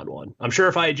performing on one. I'm sure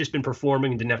if I had just been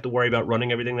performing and didn't have to worry about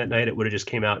running everything that night, it would have just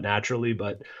came out naturally.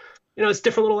 But it's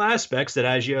different little aspects that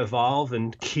as you evolve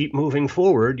and keep moving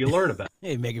forward, you learn about.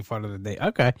 Hey, making fun of the day.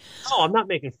 Okay. Oh, I'm not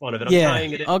making fun of it. I'm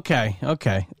tying it in. Okay.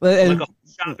 Like a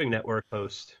shopping network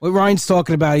post. What Ryan's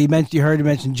talking about, you heard him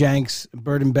mention Jenks,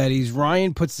 Bird and Betty's.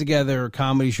 Ryan puts together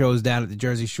comedy shows down at the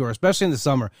Jersey Shore, especially in the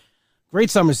summer.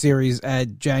 Great summer series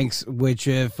at Jenks, which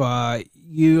if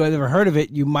you have never heard of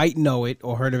it, you might know it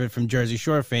or heard of it from Jersey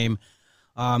Shore fame.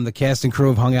 The cast and crew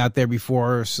have hung out there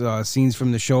before. Scenes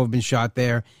from the show have been shot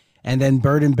there. And then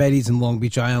Bird and Betty's in Long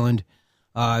Beach Island.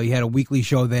 You had a weekly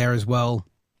show there as well.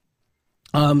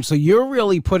 So you're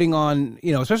really putting on,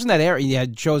 especially in that area, you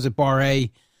had shows at Bar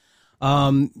A.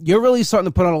 You're really starting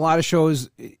to put on a lot of shows.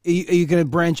 Are you going to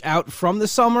branch out from the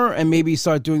summer and maybe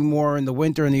start doing more in the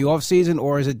winter and the off season,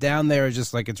 or is it down there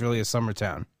just like it's really a summer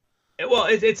town? Well,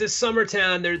 it's a summer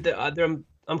town.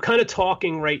 I'm kind of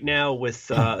talking right now with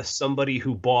somebody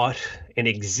who bought an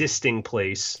existing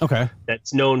place. Okay.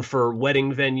 That's known for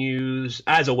wedding venues,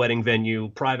 as a wedding venue,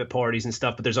 private parties and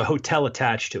stuff, but there's a hotel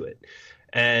attached to it.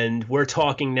 And we're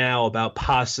talking now about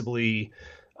possibly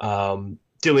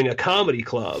doing a comedy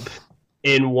club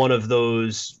in one of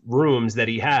those rooms that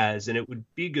he has. And it would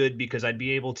be good because I'd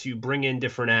be able to bring in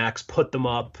different acts, put them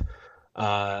up,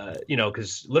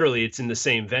 because literally it's in the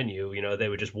same venue. They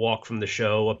would just walk from the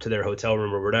show up to their hotel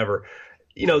room or whatever.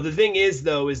 The thing is,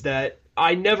 though, is that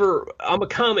I'm a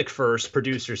comic first,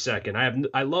 producer second.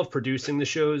 I love producing the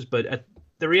shows, but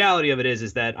the reality of it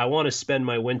is that I want to spend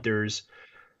my winters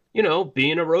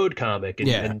being a road comic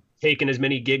and taking as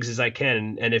many gigs as I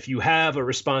can. And if you have a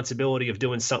responsibility of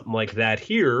doing something like that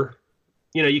here,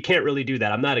 you can't really do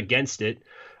that. I'm not against it.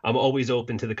 I'm always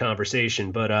open to the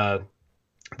conversation. But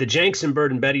the Jenks and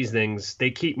Bird and Betty's things, they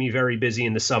keep me very busy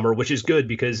in the summer, which is good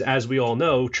because, as we all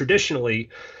know, traditionally,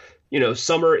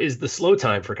 summer is the slow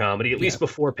time for comedy, at least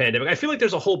before pandemic. I feel like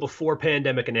there's a whole before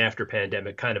pandemic and after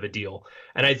pandemic kind of a deal.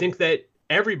 And I think that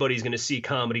everybody's going to see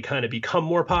comedy kind of become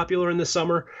more popular in the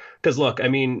summer. Because look,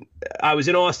 I was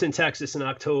in Austin, Texas in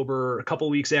October. A couple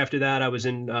of weeks after that, I was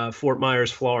in Fort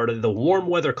Myers, Florida. The warm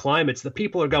weather climates, the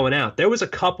people are going out. There was a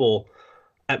couple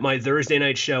at my Thursday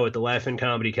night show at the Laugh-In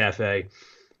Comedy Cafe.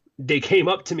 They came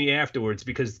up to me afterwards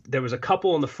because there was a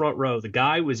couple in the front row. The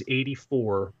guy was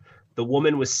 84. The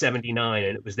woman was 79,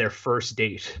 and it was their first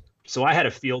date. So I had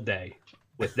a field day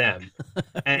with them.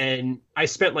 And I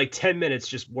spent like 10 minutes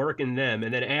just working them.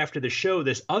 And then after the show,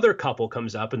 this other couple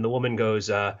comes up and the woman goes,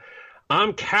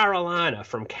 "I'm Carolina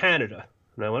from Canada."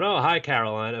 And I went, "Oh, hi,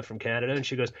 Carolina from Canada." And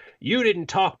she goes, "You didn't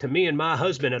talk to me and my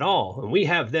husband at all. And we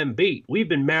have them beat. We've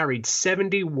been married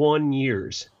 71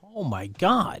 years. Oh, my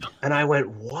God. And I went,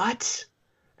 "What?"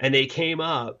 And they came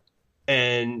up.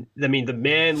 And the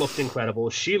man looked incredible.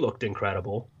 She looked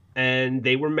incredible. And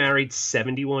they were married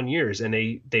 71 years, and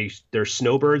they're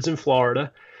snowbirds in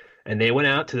Florida, and they went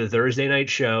out to the Thursday night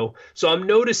show. So I'm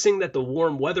noticing that the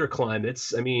warm weather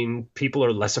climates, people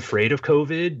are less afraid of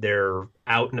COVID. They're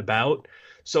out and about.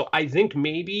 So I think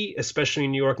maybe, especially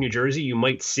in New York, New Jersey, you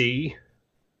might see,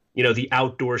 the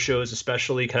outdoor shows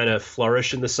especially kind of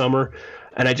flourish in the summer.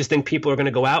 And I just think people are going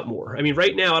to go out more.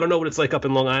 Right now, I don't know what it's like up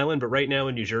in Long Island, but right now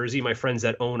in New Jersey, my friends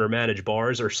that own or manage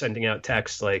bars are sending out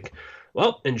texts like,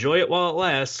 "Well, enjoy it while it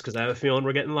lasts," because I have a feeling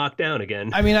we're getting locked down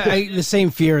again. I the same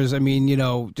fears.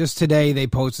 Just today they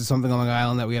posted something on Long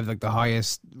Island that we have like the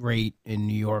highest rate in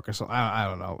New York or something. I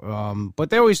don't know.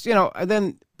 But they always,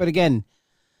 but again,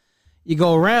 you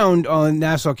go around on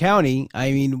Nassau County.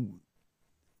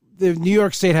 The New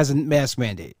York State has a mask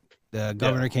mandate. The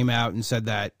governor came out and said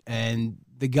that, and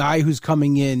the guy who's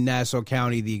coming in Nassau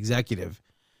County, the executive,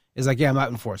 is like, "Yeah, I'm not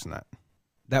enforcing that."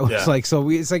 That was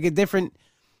it's like a different.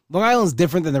 Long Island's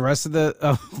different than the rest of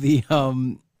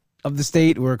the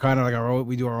state. We're kind of like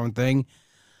we do our own thing.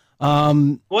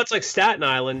 Well, it's like Staten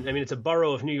Island. It's a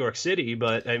borough of New York City,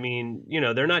 but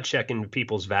they're not checking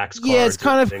people's vax cards. Yeah, it's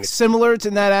kind of similar to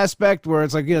that aspect where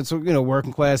it's like it's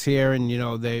working class here, and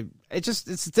it's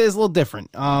a little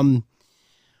different.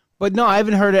 But no, I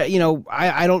haven't heard it.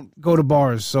 I don't go to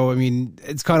bars, so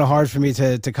it's kind of hard for me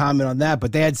to comment on that.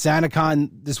 But they had SantaCon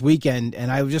this weekend,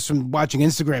 and I was just from watching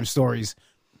Instagram stories.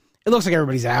 It looks like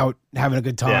everybody's out having a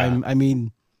good time. Yeah.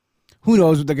 Who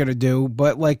knows what they're going to do?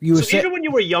 But like you were saying, even when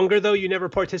you were younger, though, you never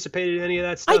participated in any of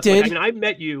that stuff? I did. I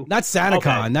met you. Not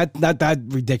SantaCon. Okay. Not that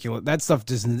ridiculous. That stuff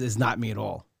just is not me at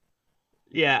all.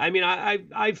 Yeah, I mean,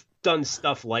 I've done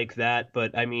stuff like that,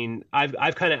 but I mean,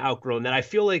 I've kind of outgrown that. I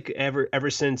feel like ever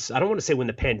since, I don't want to say when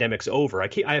the pandemic's over.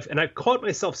 I've caught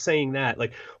myself saying that,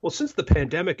 like, well, since the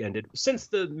pandemic ended, since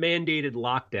the mandated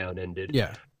lockdown ended,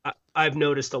 Yeah. I've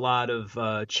noticed a lot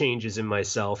of changes in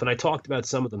myself, and I talked about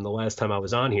some of them the last time I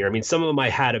was on here. I mean, some of them I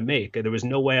had to make. There was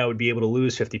no way I would be able to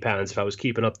lose 50 pounds if I was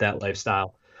keeping up that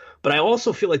lifestyle. But I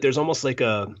also feel like there's almost like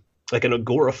an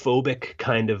agoraphobic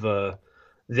kind of a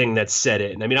thing that set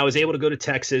in. I mean, I was able to go to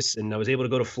Texas and I was able to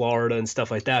go to Florida and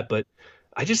stuff like that, but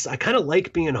I kind of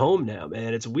like being home now,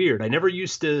 man. It's weird. I always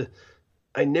used to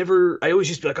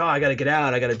be like, oh, I got to get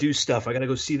out. I got to do stuff. I got to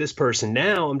go see this person.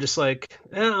 Now I'm just like,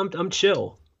 I'm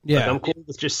chill. Yeah. Like, I'm cool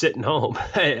with just sitting home.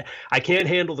 I can't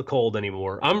handle the cold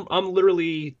anymore. I'm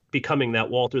literally becoming that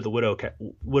Walter the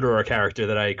Widower character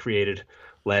that I created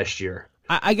last year.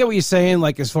 I get what you're saying,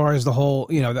 like as far as the whole,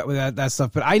 that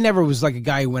stuff. But I never was like a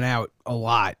guy who went out a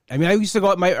lot. I mean, I used to go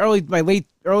out early to late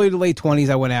 20s.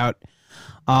 I went out,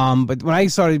 but when I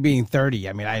started being 30,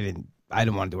 I mean, I didn't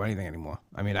want to do anything anymore.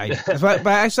 I mean, but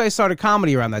actually I started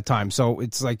comedy around that time, so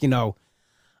it's like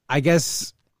I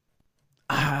guess.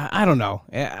 I don't know.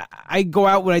 I go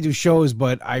out when I do shows,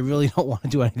 but I really don't want to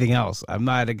do anything else. I'm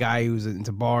not a guy who's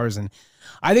into bars, and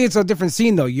I think it's a different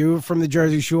scene though. You're from the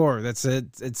Jersey Shore. That's it.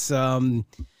 It's I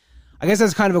guess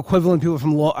that's kind of equivalent. People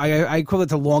from I equivalent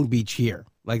to Long Beach here.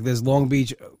 Like there's Long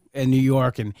Beach in New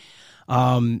York, and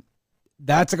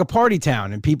that's like a party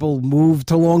town, and people move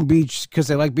to Long Beach because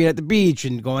they like being at the beach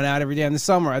and going out every day in the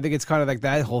summer. I think it's kind of like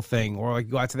that whole thing, or like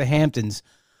go out to the Hamptons.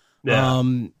 Yeah.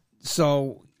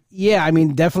 So. Yeah, I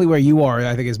mean, definitely where you are,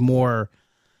 I think is more,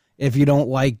 if you don't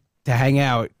like to hang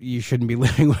out, you shouldn't be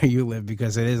living where you live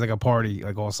because it is like a party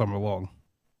like all summer long.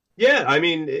 Yeah, I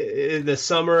mean, in the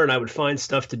summer, and I would find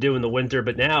stuff to do in the winter.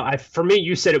 But now, for me,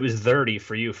 you said it was 30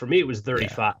 for you. For me, it was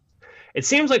 35. Yeah. It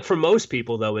seems like for most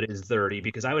people, though, it is 30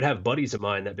 because I would have buddies of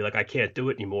mine that'd be like, I can't do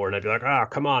it anymore. And I'd be like,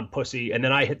 come on, pussy. And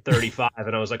then I hit 35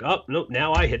 and I was like, oh, nope,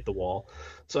 now I hit the wall.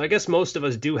 So I guess most of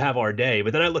us do have our day.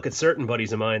 But then I look at certain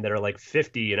buddies of mine that are like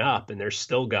 50 and up and they're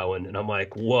still going. And I'm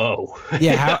like, whoa.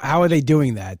 Yeah. How are they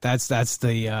doing that? That's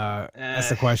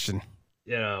the question.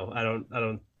 I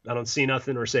don't see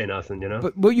nothing or say nothing,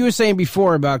 But what you were saying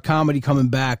before about comedy coming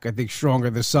back, I think stronger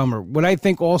this summer, what I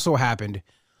think also happened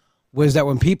was that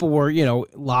when people were,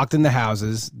 locked in the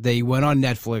houses, they went on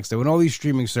Netflix, they went on all these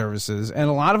streaming services, and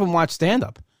a lot of them watch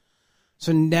stand-up.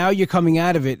 So now you're coming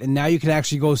out of it, and now you can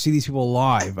actually go see these people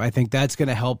live. I think that's going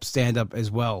to help stand-up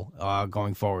as well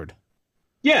going forward.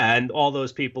 Yeah, and all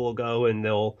those people will go and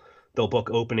they'll book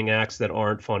opening acts that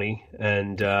aren't funny,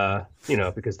 and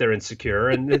because they're insecure,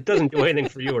 and it doesn't do anything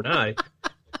for you or I.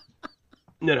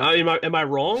 Am I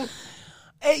wrong?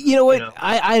 You know what?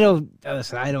 I don't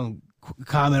listen. I don't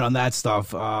comment on that stuff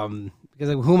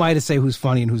because who am I to say who's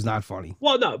funny and who's not funny?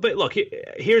 Well, no, but look,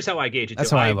 here's how I gauge it.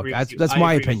 That's how I look. That's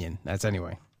my opinion. That's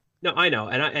anyway. No, I know,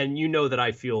 and you know that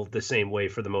I feel the same way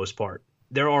for the most part.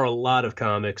 There are a lot of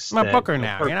comics. I'm a booker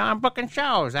now. I'm booking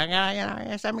shows. I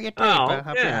got send me a tape.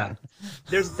 Yeah.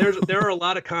 There are a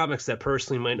lot of comics that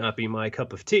personally might not be my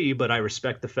cup of tea, but I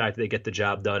respect the fact that they get the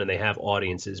job done and they have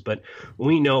audiences. But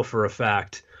we know for a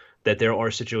fact that there are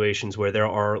situations where there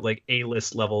are like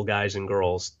A-list level guys and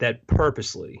girls that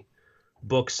purposely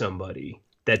book somebody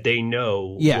that they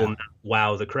know will not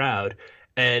wow the crowd.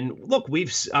 And look,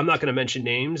 I'm not going to mention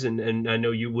names, and I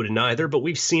know you wouldn't either, but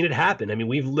we've seen it happen. I mean,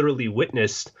 we've literally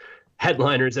witnessed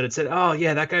headliners that had said, oh,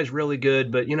 yeah, that guy's really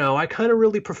good, but, I kind of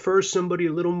really prefer somebody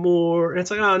a little more. And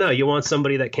it's like, oh, no, you want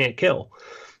somebody that can't kill.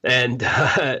 And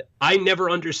I never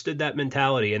understood that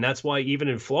mentality. And that's why even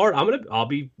in Florida, I'll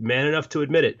be man enough to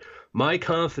admit it. My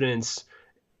confidence,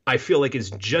 I feel like,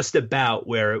 is just about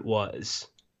where it was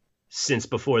since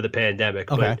before the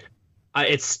pandemic. Okay. But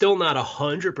it's still not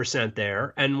 100%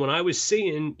 there. And when I was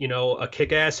seeing, a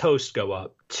kick-ass host go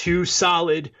up, 2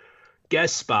 solid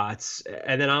guest spots,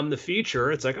 and then I'm the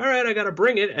feature, it's like, all right, I got to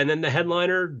bring it. And then the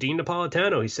headliner, Dean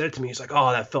Napolitano, he said it to me. He's like,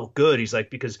 oh, that felt good. He's like,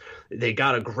 because they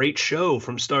got a great show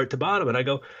from start to bottom. And I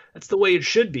go, that's the way it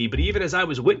should be. But even as I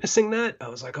was witnessing that, I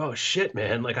was like, oh, shit,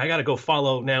 man. Like, I got to go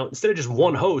follow now. Instead of just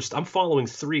one host, I'm following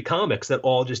 3 comics that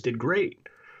all just did great,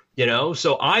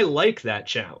 So I like that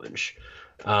challenge.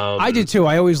 I did too.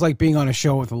 I always like being on a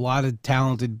show with a lot of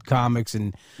talented comics,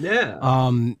 and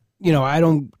I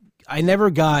never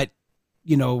got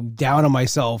down on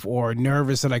myself or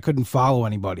nervous that I couldn't follow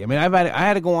anybody. I mean, I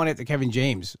had to go on it to Kevin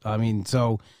James. I mean,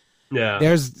 so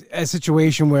there's a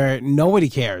situation where nobody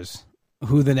cares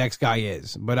who the next guy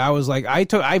is, but I was like,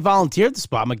 I volunteered the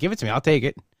spot. I'm like, give it to me, I'll take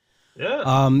it.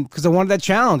 Yeah. Because I wanted that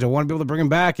challenge. I wanted to be able to bring him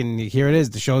back, and here it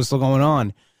is. The show's still going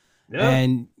on,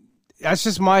 and that's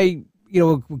just my.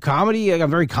 with comedy,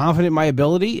 I'm very confident in my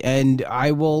ability, and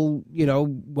I will,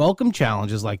 welcome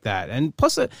challenges like that. And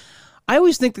plus, I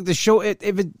always think that the show, I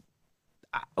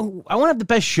want to have the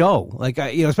best show. Like,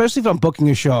 especially if I'm booking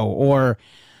a show, or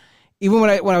even when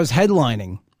I was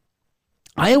headlining,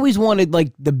 I always wanted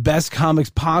like the best comics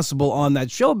possible on that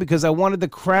show, because I wanted the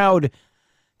crowd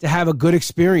to have a good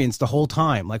experience the whole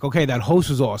time. Like, okay, that host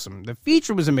was awesome. The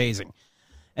feature was amazing.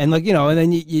 And like, and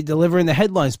then you deliver in the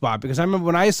headline spot, because I remember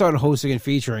when I started hosting and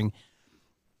featuring,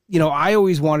 I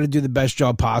always wanted to do the best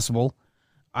job possible.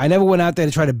 I never went out there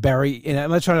to try to bury, and I'm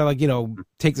not trying to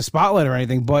take the spotlight or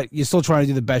anything, but you're still trying to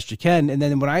do the best you can. And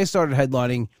then when I started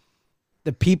headlining,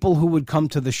 the people who would come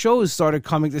to the shows started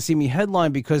coming to see me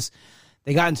headline, because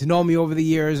they gotten to know me over the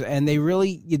years, and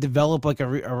you develop like a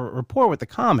rapport with the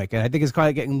comic. And I think it's kind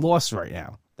of getting lost right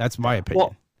now. That's my opinion.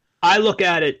 Well, I look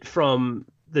at it from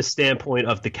the standpoint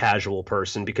of the casual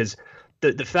person, because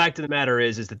the fact of the matter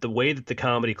is that the way that the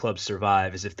comedy clubs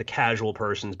survive is if the casual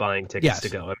person's buying tickets to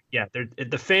go. Yeah,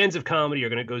 the fans of comedy are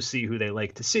going to go see who they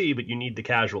like to see, but you need the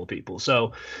casual people.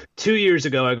 So 2 years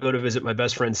ago, I go to visit my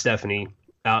best friend Stephanie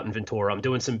out in Ventura. I'm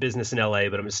doing some business in LA,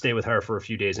 but I'm going to stay with her for a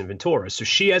few days in Ventura. So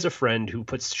she has a friend who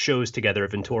puts shows together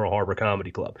at Ventura Harbor Comedy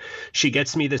Club. She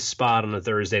gets me this spot on a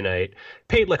Thursday night,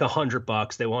 paid like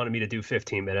 $100. They wanted me to do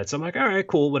 15 minutes. I'm like, all right,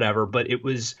 cool, whatever. But it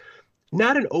was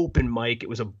not an open mic. It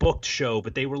was a booked show,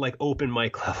 but they were like open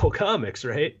mic level comics,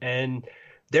 right? And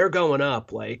they're going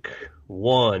up like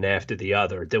one after the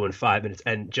other, doing 5 minutes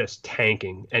and just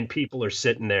tanking. And people are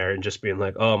sitting there and just being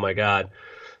like, oh my God.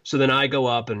 So then I go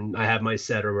up and I have my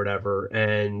set or whatever.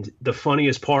 And the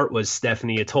funniest part was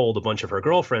Stephanie had told a bunch of her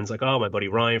girlfriends, like, oh, my buddy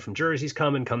Ryan from Jersey's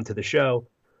coming, come to the show.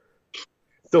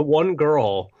 The one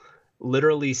girl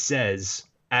literally says,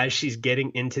 as she's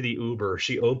getting into the Uber,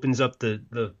 she opens up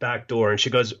the back door and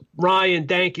she goes, Ryan,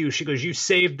 thank you. She goes, you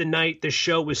saved the night. The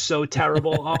show was so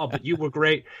terrible. Oh, but you were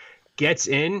great. Gets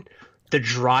in. The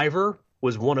driver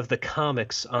was one of the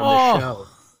comics on the show.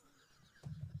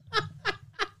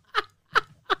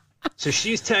 So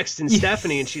she's texting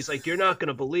Stephanie and she's like, you're not going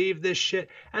to believe this shit.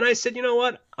 And I said, you know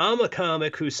what? I'm a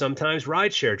comic who sometimes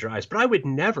rideshare drives, but I would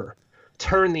never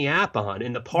turn the app on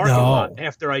in the parking lot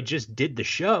after I just did the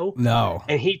show. No.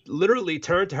 And he literally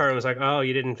turned to her and was like, oh,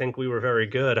 you didn't think we were very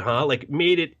good, huh? Like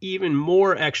made it even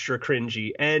more extra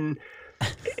cringy. And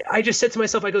I just said to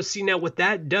myself, I go, see, now what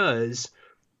that does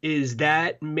is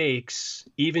that makes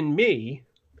even me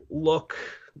look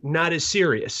not as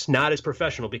serious, not as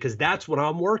professional, because that's what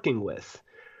I'm working with.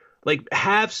 Like,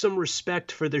 have some respect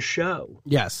for the show.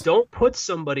 Yes. Don't put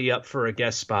somebody up for a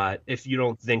guest spot if you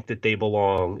don't think that they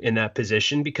belong in that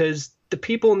position, because the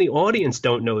people in the audience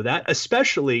don't know that,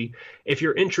 especially if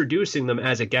you're introducing them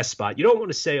as a guest spot. You don't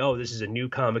want to say, oh, this is a new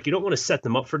comic. You don't want to set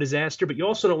them up for disaster, but you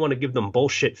also don't want to give them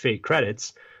bullshit fake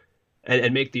credits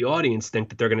and make the audience think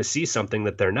that they're going to see something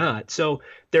that they're not. So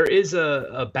there is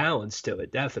a balance to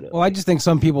it, definitely. Well, I just think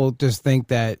some people just think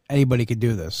that anybody could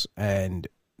do this, and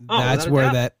that's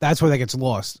where that gets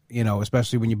lost,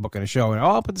 especially when you're booking a show and,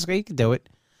 but this guy, he can do it.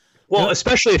 Well,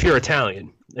 especially if you're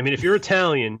Italian. I mean, if you're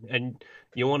Italian and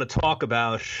you want to talk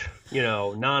about,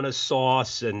 Nana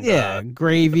sauce and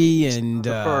gravy and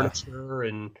furniture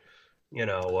and,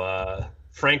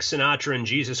 Frank Sinatra and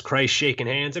Jesus Christ shaking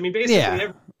hands. I mean,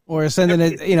 basically, or sending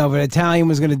it, if an Italian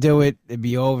was going to do it, it'd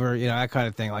be over, that kind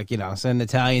of thing. Like, send an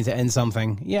Italian to end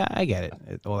something. Yeah, I get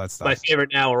it. All that stuff. My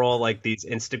favorite now are all like these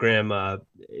Instagram.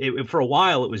 For a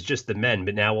while, it was just the men,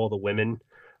 but now all the women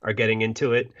are getting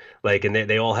into it. Like, and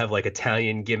they all have like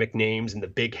Italian gimmick names and the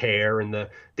big hair and the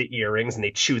earrings, and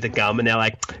they chew the gum, and they're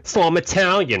like, so I'm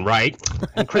Italian, right?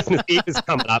 And Christmas Eve is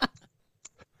coming up.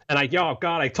 And I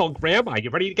told Grandma, you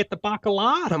ready to get the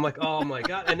bacala? And I'm like, oh my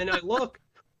God. And then I look,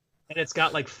 and it's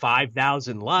got like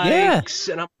 5,000 likes.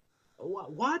 Yeah. And I'm,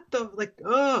 what the, like,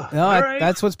 oh. No, right.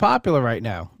 That's what's popular right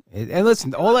now. And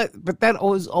listen, but that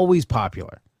was always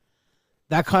popular.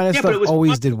 That kind of stuff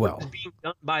always did well. Being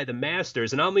done by the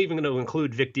masters, and I'm even going to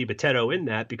include Vic DiBitetto in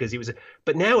that because he was.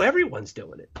 But now everyone's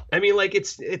doing it. I mean, like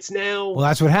it's now. Well,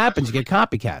 that's what happens. You get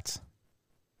copycats.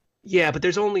 Yeah, but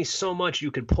there's only so much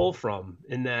you could pull from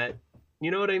in that.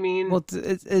 You know what I mean? Well,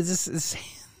 it's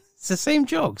the same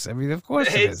jokes. I mean, of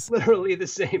course it is. It's literally the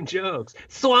same jokes.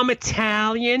 So I'm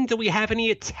Italian. Do we have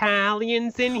any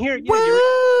Italians in here? Yeah,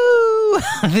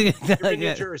 you're in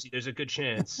New Jersey. There's a good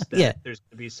chance that there's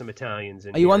going to be some Italians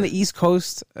in here. Are you on the East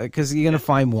Coast? Because you're going to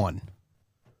find one.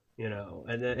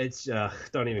 And it's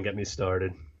don't even get me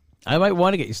started. I might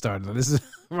want to get you started. This is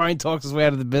Ryan talks his way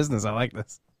out of the business. I like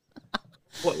this.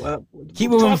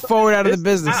 Keep moving forward out of the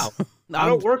business. I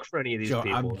don't work for any of these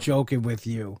people. I'm joking with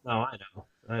you. Oh,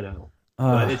 I know.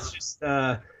 But it's just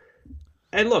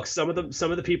And look, some of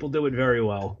the people do it very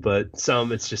well, but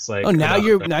some it's just like, Oh, come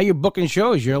on. now you're booking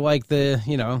shows. You're like they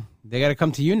got to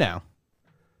come to you now.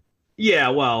 Yeah,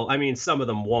 well, I mean, some of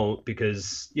them won't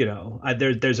because,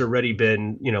 there's already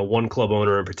been, one club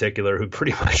owner in particular who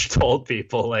pretty much told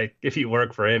people, like, if you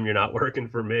work for him, you're not working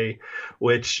for me,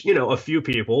 which, a few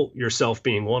people, yourself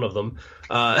being one of them,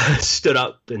 stood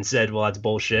up and said, well, that's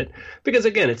bullshit. Because,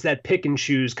 again, it's that pick and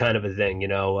choose kind of a thing,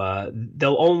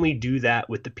 they'll only do that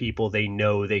with the people they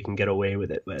know they can get away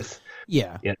with it with.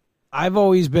 Yeah. Yeah. I've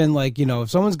always been like, if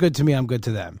someone's good to me, I'm good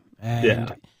to them. And Yeah.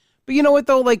 But you know what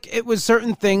though? Like it was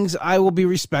certain things I will be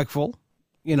respectful,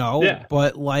 Yeah.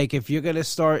 but like if you're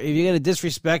gonna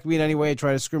disrespect me in any way and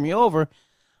try to screw me over,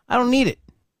 I don't need it.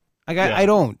 I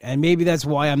don't. And maybe that's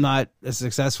why I'm not as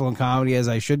successful in comedy as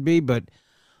I should be, but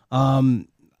I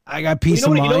got peace of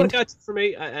mind. You know what it got for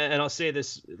me, and I'll say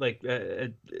this like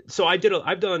so I've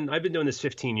been doing this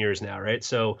 15 years now, right?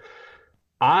 So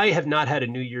I have not had a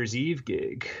New Year's Eve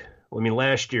gig. Well, I mean,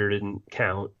 last year didn't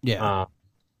count. Yeah.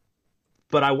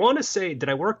 But I want to say, did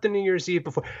I work the New Year's Eve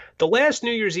before? The last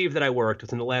New Year's Eve that I worked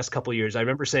within the last couple of years, I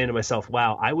remember saying to myself,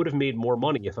 wow, I would have made more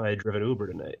money if I had driven Uber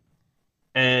tonight.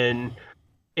 And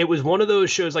it was one of those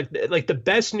shows, like the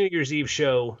best New Year's Eve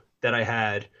show that I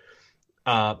had.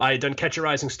 I had done Catch a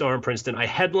Rising Star in Princeton. I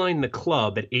headlined the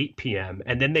club at 8 p.m.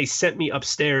 And then they sent me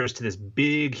upstairs to this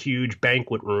big, huge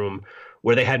banquet room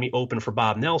where they had me open for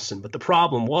Bob Nelson. But the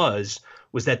problem was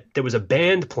that there was a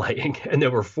band playing and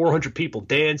there were 400 people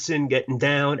dancing, getting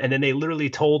down. And then they literally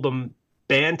told them,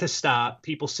 band to stop,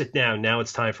 people sit down. Now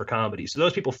it's time for comedy. So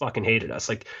those people fucking hated us.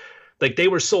 Like they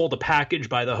were sold a package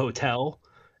by the hotel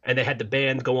and they had the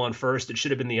band go on first. It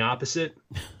should have been the opposite.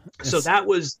 So that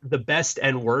was the best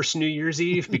and worst New Year's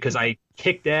Eve because I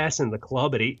kicked ass in the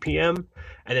club at 8 p.m.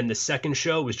 And then the second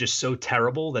show was just so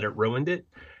terrible that it ruined it.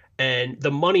 And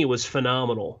the money was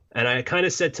phenomenal. And I kind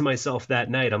of said to myself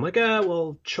that night, I'm like,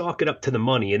 well, chalk it up to the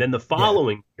money. And then the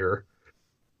following year,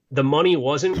 the money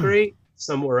wasn't great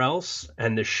somewhere else.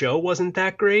 And the show wasn't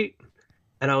that great.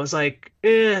 And I was like,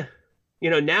 now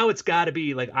it's got to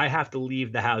be like I have to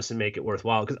leave the house and make it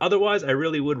worthwhile. Because otherwise, I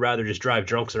really would rather just drive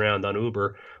drunks around on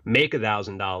Uber, make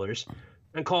 $1,000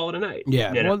 and call it a night.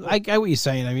 Yeah. Well, I get what you're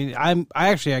saying. I mean,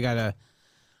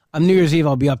 on New Year's Eve,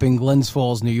 I'll be up in Glens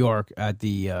Falls, New York at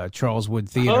the Charles Wood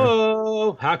Theater.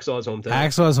 Oh, Hacksaw's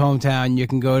hometown. You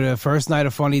can go to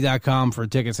firstnightoffunny.com for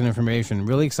tickets and information.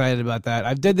 Really excited about that.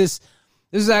 I did this.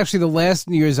 This is actually the last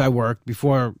New Year's I worked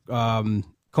before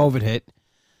COVID hit.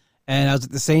 And I was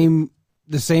at the same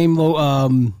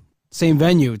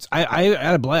venue. I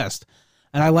had a blast.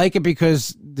 And I like it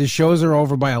because the shows are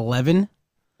over by 11.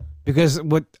 Because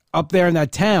up there in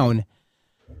that town,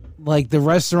 like the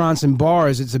restaurants and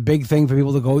bars, it's a big thing for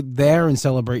people to go there and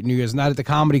celebrate New Year's, not at the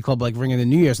comedy club like ringing the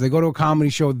New Year. So they go to a comedy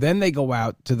show, then they go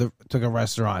out to a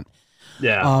restaurant.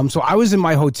 Yeah. So I was in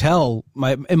my hotel,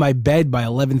 in my bed by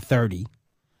 11:30.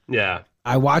 Yeah.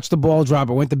 I watched the ball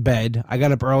drop. I went to bed. I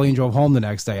got up early and drove home the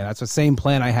next day. And that's the same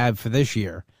plan I have for this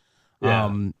year.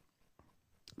 Yeah.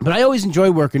 But I always enjoy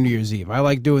working New Year's Eve. I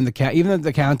like doing even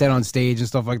the countdown on stage and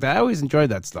stuff like that. I always enjoyed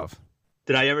that stuff.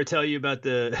 Did I ever tell you about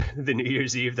the New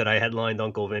Year's Eve that I headlined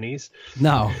Uncle Vinny's?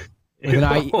 No. Is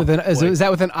that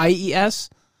with an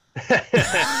IES?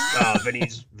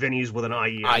 Vinny's with an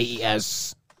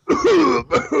IES.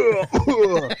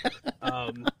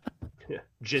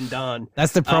 Jindan.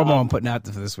 That's the promo I'm putting out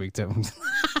for this week too.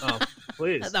 Oh,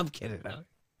 please. I'm kidding.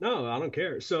 No, I don't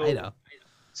care. So I know.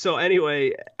 So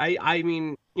anyway, I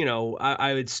mean, I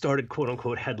had started quote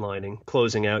unquote headlining,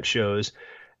 closing out shows,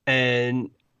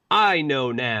 and I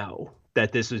know now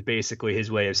that this was basically his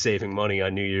way of saving money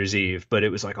on New Year's Eve. But it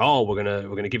was like, oh, we're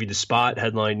gonna give you the spot,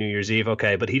 headline New Year's Eve,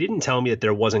 okay. But he didn't tell me that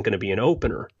there wasn't going to be an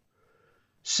opener.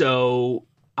 So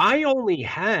I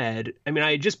had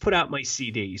just put out my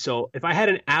CD. So if I had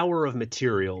an hour of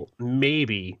material,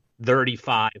 maybe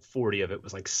 35, 40 of it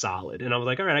was like solid. And I was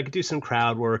like, all right, I could do some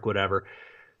crowd work, whatever.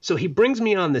 So he brings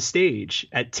me on the stage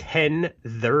at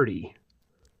 10:30.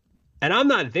 And I'm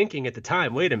not thinking at the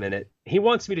time, wait a minute, he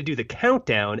wants me to do the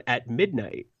countdown at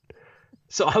midnight.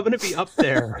 So I'm going to be up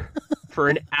there for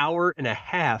an hour and a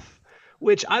half,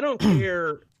 which I don't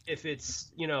care if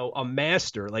it's, a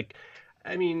master. Like,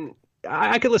 I mean,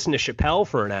 I could listen to Chappelle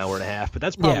for an hour and a half, but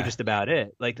that's probably just about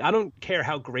it. Like, I don't care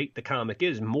how great the comic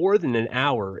is. More than an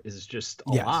hour is just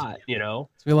a lot, It's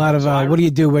a lot of, what do you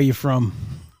do? Where you from?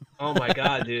 Oh my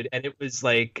God, dude. And it was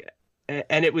like,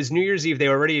 and it was New Year's Eve. They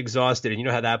were already exhausted, and you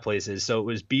know how that place is. So it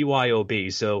was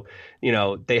BYOB. So,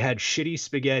 they had shitty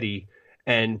spaghetti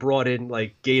and brought in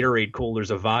like Gatorade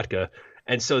coolers of vodka.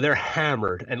 And so they're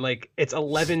hammered, and like it's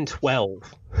 11:12.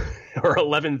 or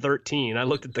 11:13. I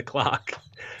looked at the clock,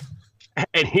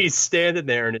 and he's standing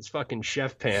there in his fucking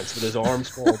chef pants with his arms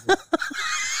folded.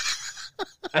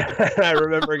 And I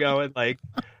remember going like,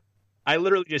 I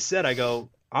literally just said, I go,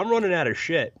 I'm running out of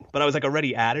shit, but I was like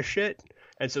already out of shit,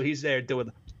 and so he's there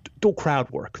doing. Do crowd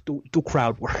work. Do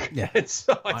crowd work. Yeah. And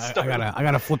so I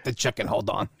gotta flip the chicken. Hold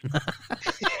on.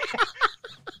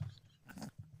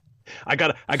 I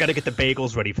gotta get the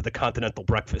bagels ready for the continental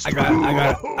breakfast. I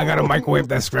gotta microwave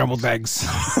that scrambled eggs.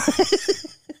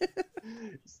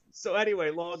 So anyway,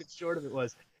 long and short of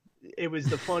it was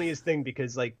the funniest thing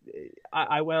because like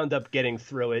I wound up getting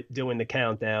through it, doing the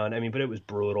countdown. I mean, but it was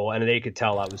brutal, and they could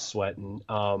tell I was sweating.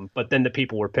 But then the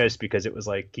people were pissed because it was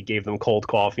like he gave them cold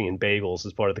coffee and bagels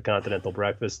as part of the continental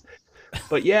breakfast.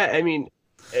 But yeah, I mean,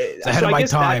 it's ahead of my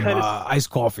time. Iced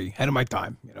coffee, ahead of my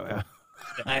time. You know, yeah.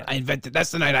 I invented.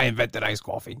 That's the night I invented iced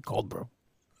coffee, cold brew.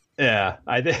 Yeah,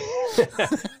 I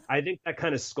think that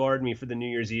kind of scarred me for the New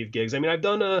Year's Eve gigs. I mean, I've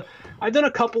done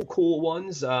a couple cool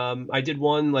ones. I did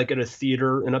one like at a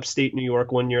theater in upstate New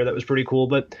York one year that was pretty cool.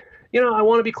 But you know, I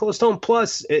want to be close to home.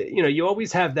 Plus, you know, you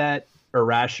always have that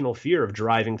irrational fear of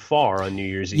driving far on New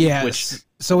Year's Eve. Yeah.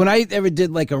 So when I ever did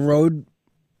like a road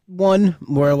one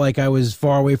where like I was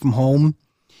far away from home,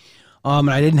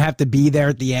 and I didn't have to be there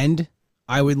at the end,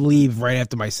 I would leave right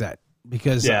after my set.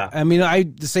 Because, yeah. I mean,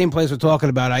 the same place we're talking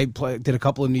about, I did a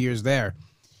couple of New Year's there.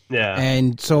 Yeah.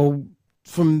 And so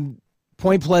from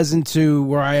Point Pleasant to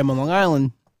where I am on Long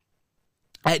Island,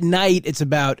 at night, it's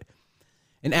about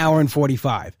an hour and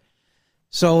 45.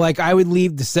 So, like, I would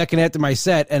leave the second after my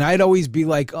set, and I'd always be,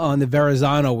 like, on the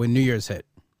Verrazano when New Year's hit.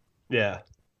 Yeah.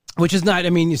 Which is not, I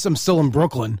mean, I'm still in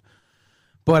Brooklyn,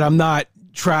 but I'm not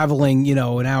traveling, you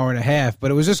know, an hour and a half,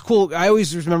 but it was just cool. I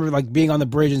always remember like being on the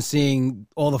bridge and seeing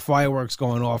all the fireworks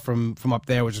going off from up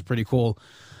there, which is pretty cool.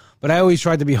 But I always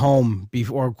tried to be home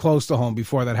or close to home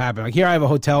before that happened. Like here, I have a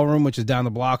hotel room which is down the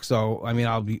block, so I mean,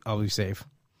 I'll be safe.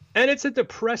 And it's a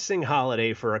depressing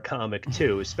holiday for a comic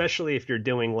too, especially if you're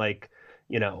doing like,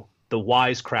 you know, the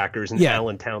Wisecrackers in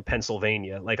Allentown,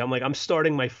 Pennsylvania. Like I'm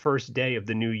starting my first day of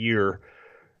the new year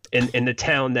in the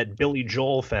town that Billy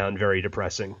Joel found very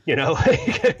depressing, you know?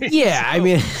 I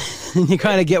mean, you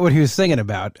kind of get what he was singing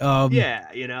about.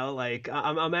 Yeah, you know, like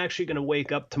I'm actually going to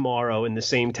wake up tomorrow in the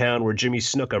same town where Jimmy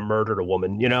Snuka murdered a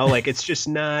woman, you know? Like it's just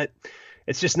not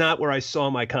where I saw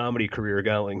my comedy career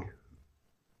going.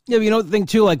 Yeah, but you know the thing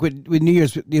too, like with New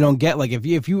Year's, you don't get like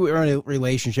if you are in a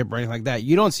relationship or anything like that,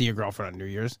 you don't see your girlfriend on New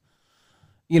Year's.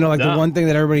 You know, like the one thing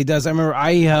that everybody does. I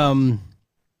remember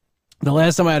the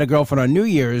last time I had a girlfriend on New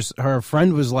Year's, her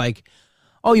friend was like,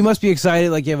 "Oh, you must be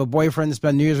excited! Like you have a boyfriend to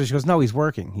spend New Year's with." She goes, "No, he's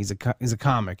working. He's a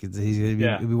comic. He'll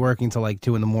be working till like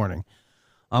 2 a.m."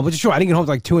 Which is true. I didn't get home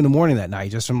till like 2 a.m. that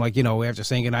night, just from like after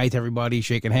saying goodnight to everybody,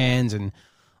 shaking hands, and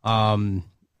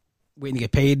waiting to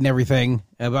get paid and everything.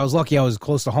 But I was lucky I was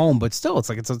close to home, but still, it's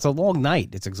like it's a long night.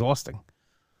 It's exhausting.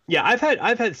 Yeah, I've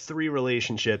had 3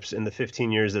 relationships in the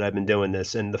 15 years that I've been doing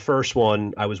this, and the first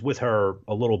one I was with her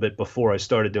a little bit before I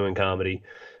started doing comedy,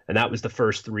 and that was the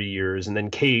first 3 years. And then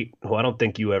Kate, who I don't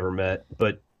think you ever met,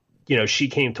 but you know, she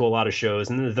came to a lot of shows,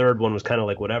 and then the third one was kind of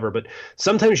like whatever. But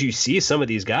sometimes you see some of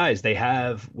these guys, they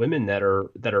have women that are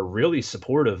really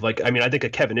supportive. Like, I mean, I think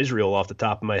of Kevin Israel off the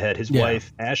top of my head. His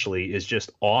wife Ashley is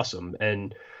just awesome,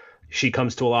 and she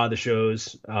comes to a lot of the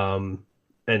shows.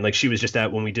 And like she was just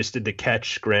at when we just did the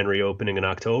Catch grand reopening in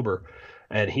October,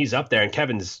 and he's up there, and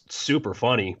Kevin's super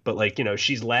funny, but like, you know,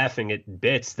 she's laughing at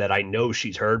bits that I know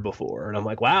she's heard before. And I'm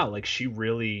like, wow, like she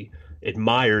really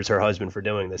admires her husband for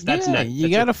doing this. You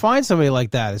got to find somebody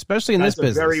like that, especially in this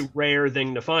business. That's a very rare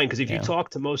thing to find. Cause if you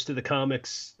talk to most of the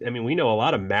comics, I mean, we know a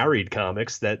lot of married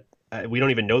comics that we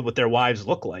don't even know what their wives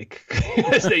look like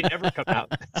because they never come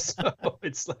out. So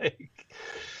it's like,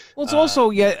 well, it's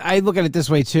also, I look at it this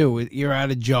way too. You're at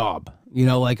a job, you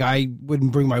know, like I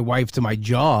wouldn't bring my wife to my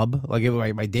job, like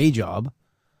my day job.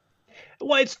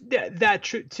 Well, it's that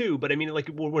true too. But I mean, like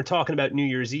when we're talking about New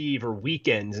Year's Eve or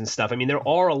weekends and stuff, I mean, there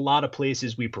are a lot of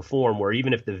places we perform where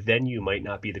even if the venue might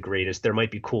not be the greatest, there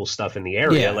might be cool stuff in the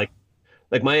area. Yeah.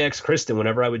 Like my ex Kristen,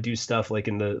 whenever I would do stuff like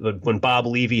when Bob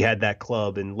Levy had that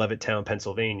club in Levittown,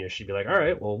 Pennsylvania, she'd be like, all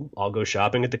right, well, I'll go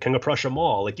shopping at the King of Prussia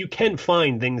Mall. Like you can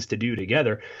find things to do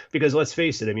together because let's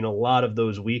face it, I mean, a lot of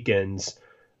those weekends,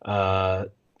 I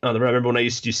remember when I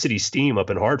used to do City Steam up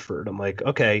in Hartford. I'm like,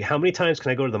 okay, how many times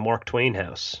can I go to the Mark Twain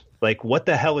house? Like, what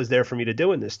the hell is there for me to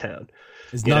do in this town?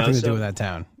 There's nothing to do in that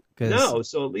town. No,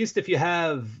 so at least if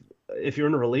you're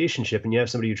in a relationship and you have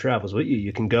somebody who travels with you,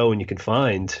 you can go and you can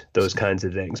find those kinds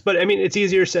of things. But I mean, it's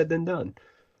easier said than done.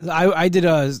 I did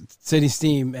a City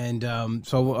Steam, and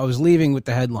so I was leaving with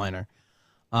the headliner.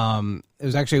 It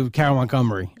was actually Carol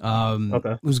Montgomery,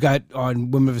 Okay. who's got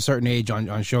on Women of a Certain Age on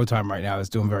Showtime right now. That's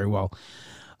doing very well.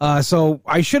 So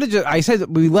I should have I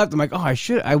said we left. I'm like,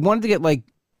 I wanted to get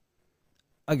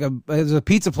there's a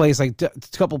pizza place like a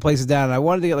couple places down, and I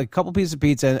wanted to get like a couple pieces of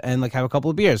pizza and like have a couple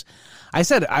of beers. I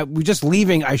said we're just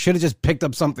leaving. I should have just picked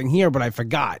up something here, but I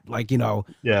forgot.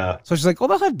 Yeah. So she's like,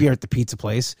 they'll have beer at the pizza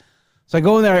place. So I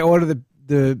go in there, I order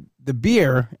the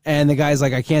beer, and the guy's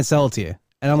like, I can't sell it to you.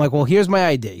 And I'm like, well, here's my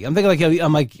ID. I'm thinking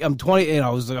I'm 20,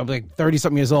 I'm like 30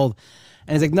 something years old.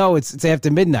 And he's like, no, it's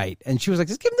after midnight. And she was like,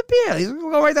 just give him the beer. He's going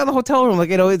to go right down the hotel room.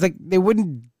 It's like they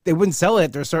wouldn't sell it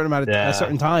after a certain a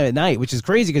certain time at night, which is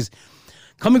crazy because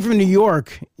coming from New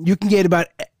York, you can get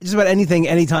just about anything,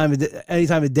 anytime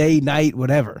of day, night,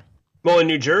 whatever. Well, in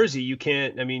New Jersey, you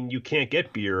can't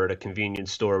get beer at a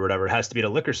convenience store or whatever. It has to be at a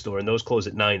liquor store, and those close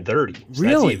at 9:30. So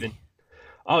really?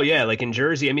 Oh yeah, like in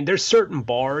Jersey. I mean, there's certain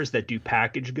bars that do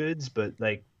packaged goods, but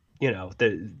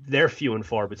they're few and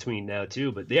far between now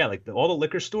too. But yeah, all the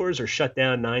liquor stores are shut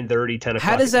down 9:30, 10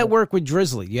 o'clock. How does that work with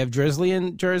Drizzly? You have Drizzly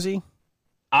in Jersey?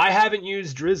 I haven't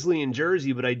used Drizzly in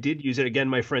Jersey, but I did use it. Again,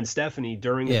 my friend Stephanie,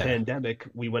 during the pandemic,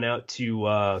 we went out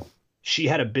to she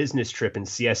had a business trip in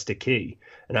Siesta Key,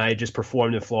 and I had just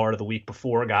performed in Florida the week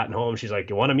before, gotten home. She's like,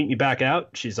 you want to meet me back out?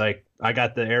 She's like, I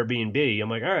got the Airbnb. I'm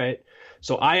like, all right.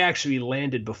 So I actually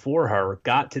landed before her,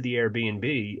 got to the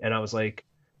Airbnb, and I was like,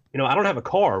 I don't have a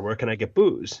car. Where can I get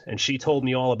booze? And she told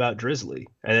me all about Drizzly.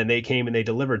 And then they came and they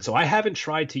delivered. So I haven't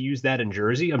tried to use that in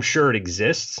Jersey. I'm sure it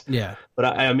exists. Yeah. But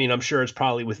I mean, I'm sure it's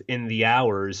probably within the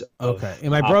hours. Okay.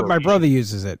 And my brother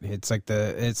uses it. It's like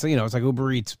it's like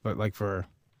Uber Eats, but like for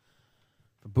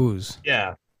booze.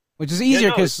 Yeah. Which is easier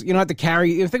because you don't have to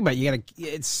carry. Think about it.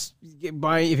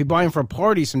 If you're buying for a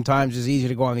party, sometimes it's easier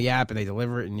to go on the app and they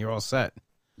deliver it and you're all set.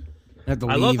 I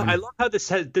love how this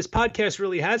podcast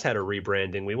really has had a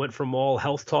rebranding. We went from all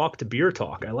health talk to beer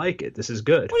talk. I like it. This is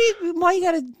good. Why you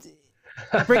gotta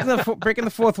breaking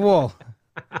the fourth wall?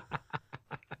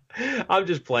 I'm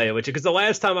just playing with you because the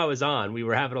last time I was on, we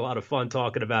were having a lot of fun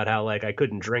talking about how I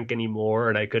couldn't drink anymore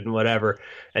and I couldn't whatever,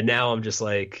 and now I'm just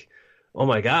like, oh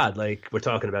my god, we're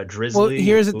talking about Drizzly. Well,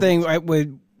 here's the thing.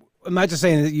 I'm not just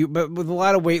saying that but with a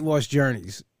lot of weight loss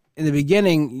journeys, in the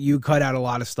beginning you cut out a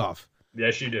lot of stuff.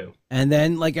 Yes, you do. And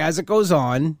then, as it goes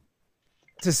on,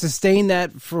 to sustain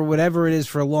that for whatever it is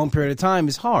for a long period of time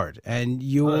is hard. And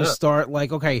you will start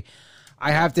okay,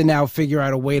 I have to now figure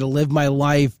out a way to live my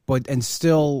life, and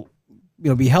still,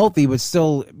 be healthy, but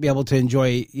still be able to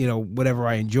enjoy, whatever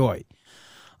I enjoy.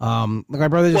 My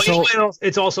brother just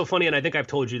it's also funny, and I think I've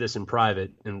told you this in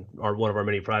private, in one of our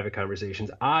many private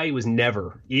conversations. I was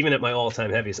never, even at my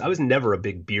all-time heaviest, I was never a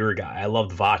big beer guy. I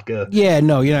loved vodka. Yeah,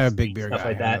 no, you're not a big beer guy. Stuff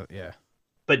like that. Yeah.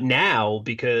 But now,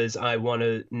 because I want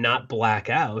to not black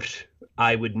out,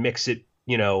 I would mix it.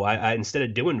 I instead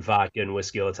of doing vodka and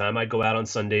whiskey all the time, I'd go out on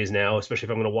Sundays now, especially if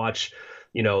I'm going to watch,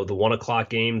 the 1 o'clock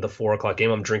game, the 4 o'clock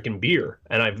game, I'm drinking beer.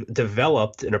 And I've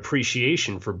developed an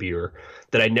appreciation for beer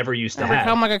that I never used to have. I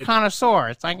become like a connoisseur.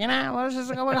 It's like, this is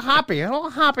like hoppy. A little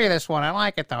hoppy, this one. I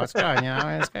like it, though. It's good.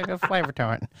 It's got a good flavor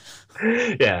to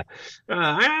it. Yeah.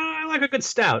 I like a good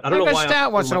stout. I don't know why.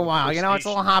 Stout once in a while. It's a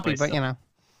little hoppy, but,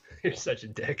 You're such a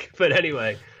dick. But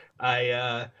anyway,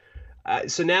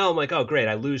 so now I'm like, oh, great.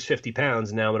 I lose 50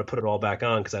 pounds. And now I'm going to put it all back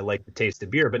on because I like the taste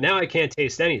of beer. But now I can't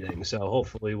taste anything. So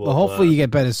hopefully hopefully you get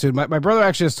better soon. My brother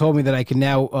actually just told me that I can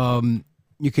now,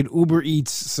 you can Uber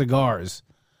Eats cigars.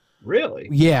 Really?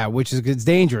 Yeah, which it's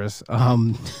dangerous.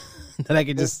 That I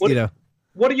could just,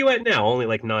 What are you at now? Only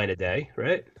 9 a day,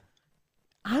 right?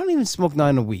 I don't even smoke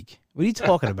 9 a week. What are you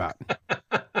talking about?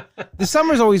 The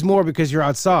summer's always more because you're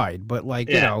outside, but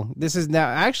this is now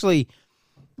actually.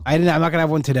 I'm not gonna have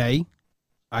one today.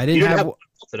 I didn't have one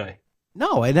today.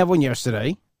 No, I didn't have one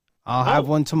yesterday. I'll have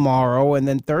one tomorrow, and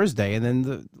then Thursday, and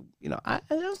then I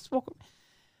don't smoke.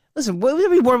 Listen, what would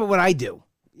be more about what I do?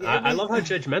 I love how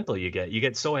judgmental you get. You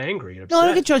get so angry and upset. No, I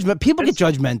don't get judgmental. People get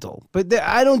judgmental, but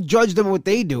I don't judge them what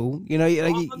they do.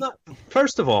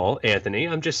 First of all, Anthony,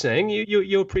 I'm just saying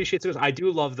you appreciate this. I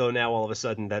do love though now all of a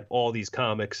sudden that all these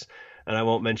comics, and I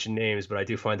won't mention names, but I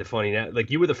do find it funny now.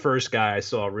 You were the first guy I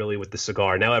saw really with the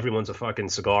cigar. Now everyone's a fucking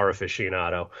cigar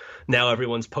aficionado. Now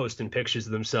everyone's posting pictures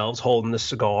of themselves holding the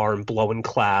cigar and blowing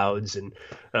clouds, and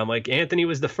I'm like, Anthony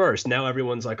was the first. Now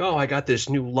everyone's like, oh, I got this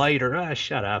new lighter.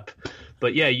 Shut up.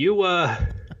 But yeah,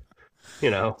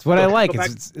 it's what I like.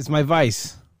 It's my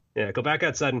vice. Yeah, go back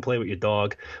outside and play with your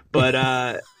dog.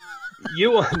 But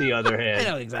you, on the other hand,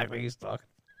 I know exactly who he's talking.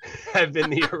 Have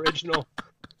been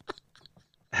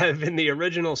the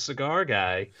original cigar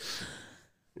guy.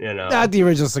 Not the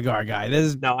original cigar guy.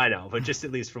 No, I know, but just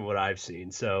at least from what I've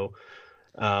seen. So,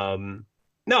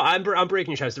 No, I'm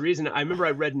breaking your house. The reason I remember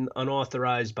I read an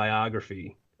unauthorized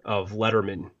biography of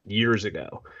Letterman years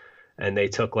ago, and they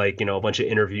took like a bunch of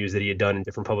interviews that he had done in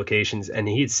different publications, and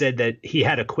he had said that he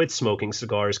had to quit smoking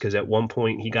cigars because at one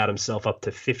point he got himself up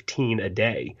to 15 a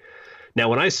day. Now,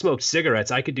 when I smoked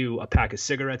cigarettes, I could do a pack of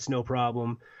cigarettes no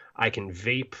problem. I can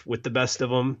vape with the best of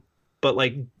them, but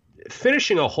like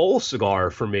finishing a whole cigar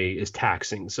for me is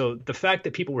taxing. So the fact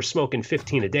that people were smoking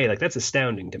 15 a day, like that's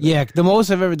astounding to me. Yeah, the most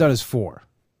I've ever done is 4.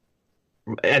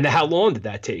 And how long did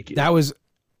that take you? That was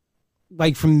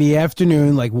like from the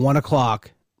afternoon, like 1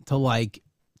 o'clock to like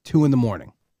 2 in the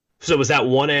morning. So was that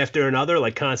one after another,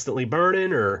 like constantly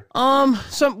burning, or? A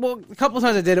couple of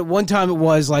times I did it. One time it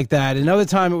was like that. Another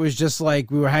time it was just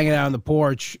like we were hanging out on the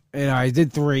porch, and I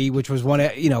did 3, which was one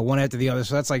after the other.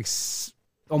 So that's like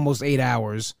almost 8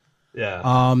 hours. Yeah.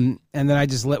 And then I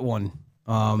just lit one.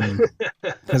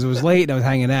 Because it was late and I was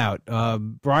hanging out.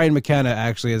 Brian McKenna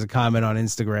actually has a comment on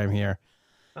Instagram here.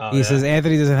 He says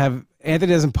Anthony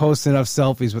doesn't post enough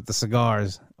selfies with the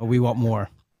cigars. We want more.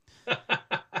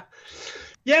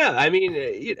 Yeah, I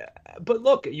mean, but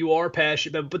look, you are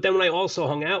passionate. But then when I also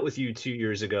hung out with you 2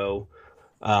 years ago,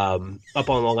 up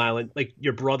on Long Island, like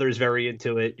your brother's very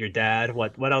into it. Your dad,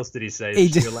 what else did he say?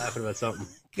 You're laughing about something.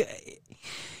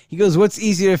 He goes, "What's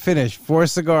easier to finish, 4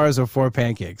 cigars or 4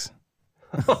 pancakes?"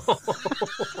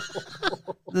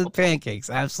 The pancakes,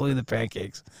 absolutely the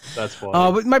pancakes. That's funny.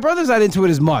 But my brother's not into it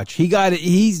as much. He's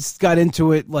got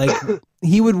into it like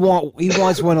he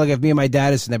wants one like if me and my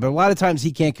dad is in there, but a lot of times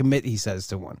he can't commit. He says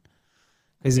to one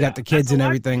because he's got the kids and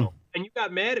everything. And you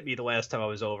got mad at me the last time I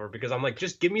was over because I'm like,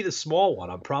 just give me the small one.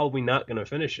 I'm probably not going to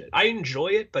finish it. I enjoy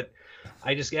it, but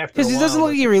I just after because he doesn't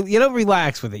look you don't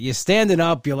relax with it. You're standing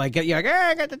up. You're like, hey,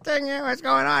 I got the thing here. What's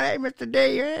going on? Hey, Mr.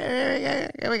 D,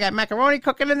 we got macaroni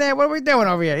cooking in there. What are we doing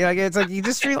over here? It's like you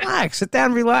just relax, sit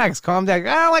down, relax, calm down.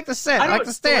 I don't like to sit. I like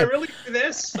to stand. Do I really do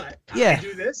this? I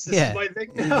do this. This is my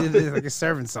thing now. Like you're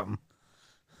serving something.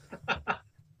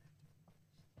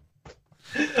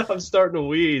 I'm starting to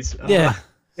wheeze. Yeah.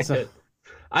 So,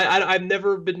 I've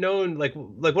never been known like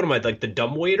what am I, like the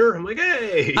dumb waiter? I'm like,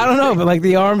 hey. I don't know, but like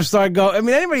the arms start going. I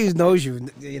mean, anybody who knows you,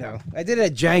 I did it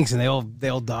at Jenks and they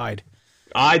all died.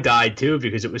 I died too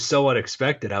because it was so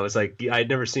unexpected. I was like, I'd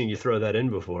never seen you throw that in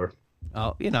before.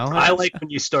 Oh, I like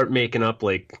when you start making up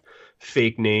like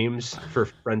fake names for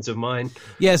friends of mine.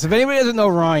 Yes, if anybody doesn't know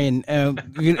Ryan,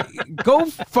 go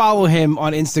follow him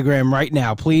on Instagram right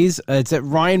now, please. It's at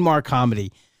Ryan Marr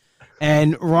Comedy.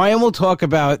 And Ryan will talk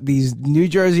about these New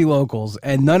Jersey locals,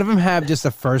 and none of them have just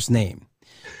a first name.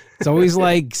 It's always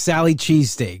like Sally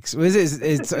Cheesesteaks. What is it?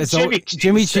 It's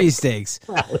Jimmy Cheesesteaks.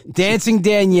 Dancing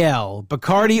Danielle,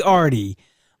 Bacardi Artie.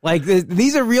 Like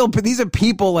these are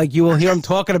people like you will hear them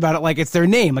talking about it like it's their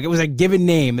name. Like it was a given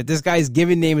name. That this guy's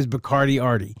given name is Bacardi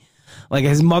Artie. Like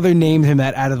his mother named him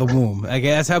that out of the womb. Like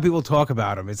that's how people talk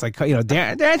about him. It's like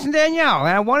Dancing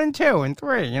Danielle, 1 and 2 and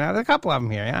 3. There's a couple of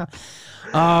them here.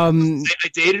 I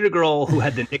dated a girl who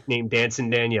had the nickname Dancing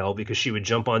Danielle because she would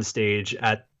jump on stage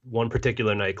at one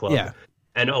particular nightclub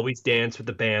and always dance with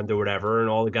the band or whatever, and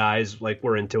all the guys like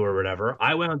were into her or whatever.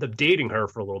 I wound up dating her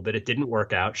for a little bit. It didn't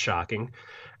work out, shocking.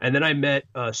 And then I met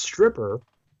a stripper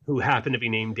who happened to be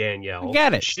named Danielle.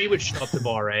 Get it. She would show up to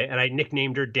Bar A, and I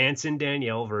nicknamed her Dancing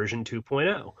Danielle version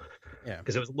 2.0. Yeah,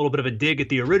 because it was a little bit of a dig at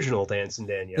the original Dancing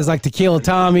Danielle. There's like Tequila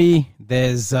Tommy.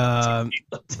 There's Tequila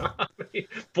Tommy.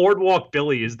 Boardwalk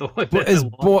Billy is the one.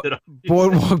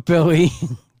 Boardwalk Billy.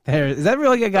 Is that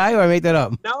really a guy, or I made that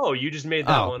up? No, you just made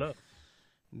that one up.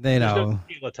 There's no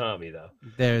Tequila Tommy though.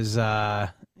 There's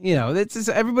it's just,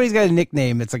 everybody's got a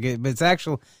nickname. It's like it's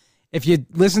actual. If you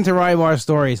listen to Ryan Marr's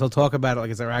stories, he'll talk about it like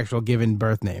it's their actual given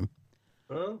birth name.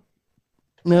 Well,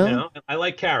 no, I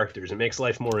like characters. It makes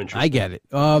life more interesting. I get it.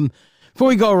 Before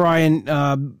we go, Ryan,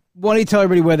 why don't you tell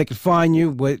everybody where they can find you,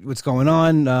 what's going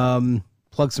on,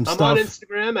 plug some stuff. I'm on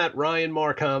Instagram at Ryan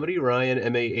Marr Comedy,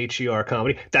 Ryan Maher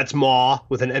Comedy. That's Ma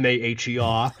with an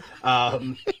Maher.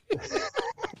 I'm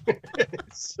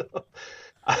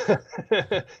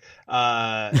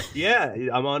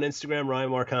on Instagram, Ryan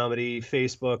Marr Comedy,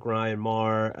 Facebook, Ryan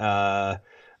Marr.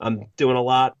 I'm doing a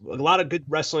lot of good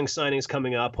wrestling signings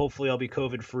coming up. Hopefully I'll be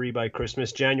COVID free by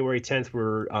Christmas. January 10th,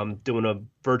 we're doing a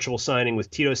virtual signing with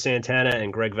Tito Santana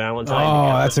and Greg Valentine.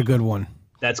 Oh, that's a good one.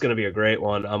 That's going to be a great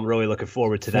one. I'm really looking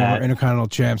forward to that. Intercontinental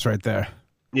champs right there.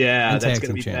 Yeah, that's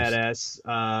going to be badass.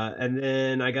 And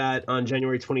then I got on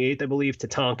January 28th, I believe,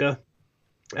 Tatanka.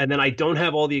 And then I don't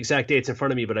have all the exact dates in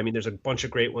front of me, but I mean, there's a bunch of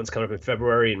great ones coming up in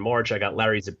February and March. I got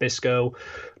Larry Zbyszko,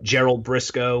 Gerald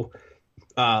Briscoe,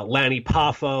 Lanny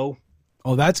Poffo.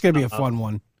 Oh, that's going to be a fun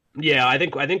one. Yeah, I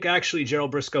think actually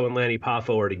Gerald Briscoe and Lanny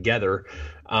Poffo are together.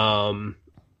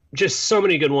 just so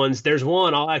many good ones. There's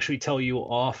one I'll actually tell you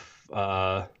off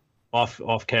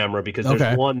camera, because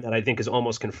there's one that I think is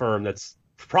almost confirmed. That's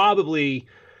probably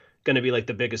going to be like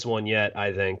the biggest one yet,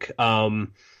 I think.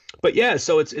 But yeah,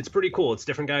 so it's pretty cool. It's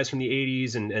different guys from the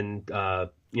 80s and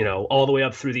all the way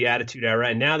up through the Attitude Era.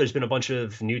 And now there's been a bunch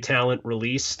of new talent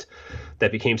released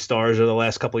that became stars over the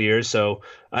last couple of years. So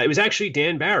it was actually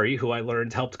Dan Barry, who I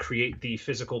learned helped create the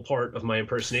physical part of my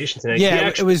impersonation tonight. Yeah,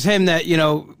 it was him that,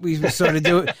 we started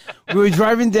doing. We were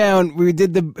driving down.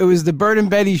 It was the Bird and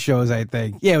Betty shows, I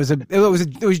think. Yeah, it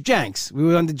was Jenks. We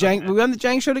were on the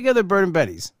Jenks show together, Bird and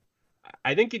Betty's.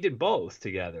 I think you did both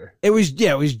together. It was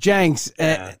Jenks.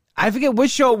 Yeah. I forget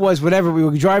which show it was, whatever. We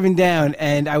were driving down,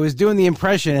 and I was doing the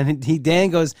impression, and Dan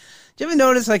goes, "Do you ever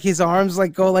notice like his arms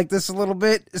like go like this a little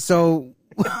bit?" So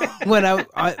when I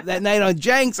that night on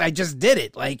Jenks, I just did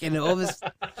it and all this,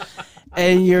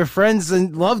 and your friends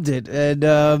loved it,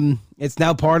 and it's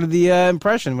now part of the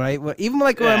impression. When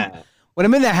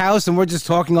I'm in the house and we're just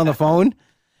talking on the phone,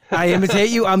 I imitate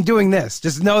you. I'm doing this.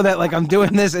 Just know that I'm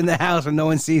doing this in the house when no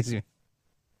one sees you.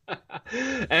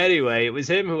 Anyway, it was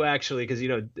him who actually, because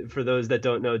for those that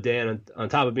don't know, Dan, on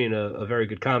top of being a very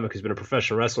good comic, who's been a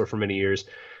professional wrestler for many years,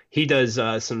 he does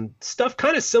some stuff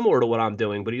kind of similar to what I'm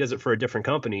doing, but he does it for a different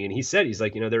company. And he's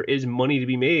like, there is money to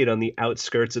be made on the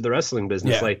outskirts of the wrestling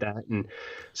business like that. And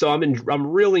so I'm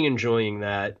really enjoying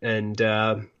that. And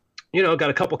got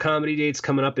a couple comedy dates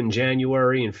coming up in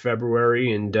January and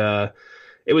February, and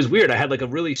it was weird. I had a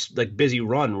really busy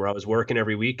run where I was working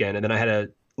every weekend, and then I had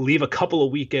to leave a couple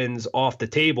of weekends off the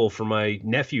table for my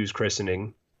nephew's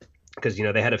christening, because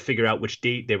they had to figure out which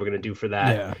date they were going to do for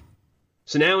that. Yeah.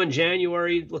 So now in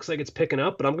January, it looks like it's picking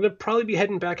up, but I'm going to probably be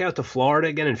heading back out to Florida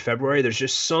again in February. There's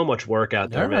just so much work out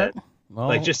there, man.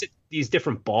 Well, just these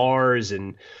different bars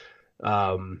and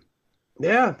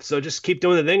so just keep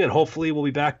doing the thing, and hopefully we'll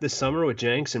be back this summer with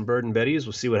Jenks and Bird and Betty's.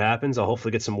 We'll see what happens. I'll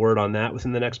hopefully get some word on that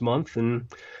within the next month and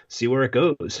see where it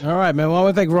goes. All right, man. Well, I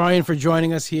want to thank Ryan for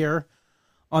joining us here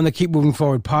on the Keep Moving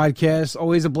Forward podcast.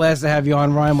 Always a blast to have you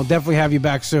on, Ryan. We'll definitely have you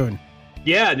back soon.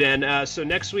 Yeah, man. So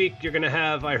next week you're going to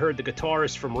have, I heard, the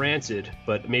guitarist from Rancid,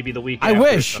 but maybe the week I after.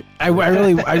 Wish. I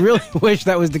really wish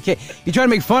that was the case. You try to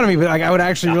make fun of me, but I would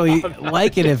actually really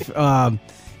like it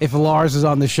if Lars is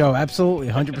on the show. Absolutely,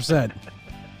 100%.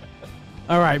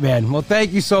 All right, man. Well,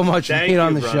 thank you so much for being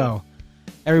on the show.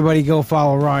 Everybody go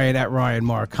follow Ryan at Ryan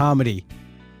Marr Comedy.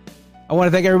 I want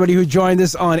to thank everybody who joined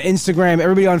us on Instagram,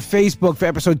 everybody on Facebook for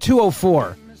episode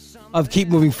 204 of Keep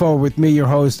Moving Forward with me, your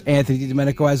host, Anthony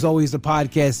DiDomenico. As always, the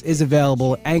podcast is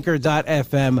available,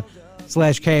 anchor.fm/KMF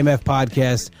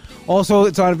podcast. Also,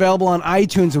 it's available on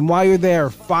iTunes, and while you're there,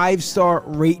 5-star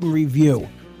rate and review.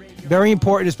 Very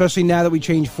important, especially now that we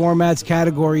change formats,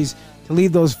 categories, to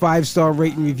leave those 5-star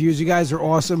rate and reviews. You guys are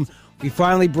awesome. We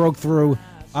finally broke through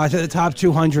to the top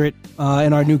 200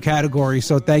 in our new category.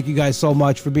 So thank you guys so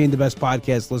much for being the best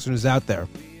podcast listeners out there.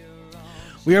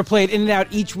 We are played in and out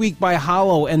each week by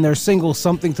Hollow and their single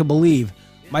Something to Believe.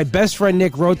 My best friend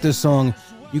Nick wrote this song.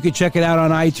 You can check it out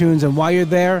on iTunes. And while you're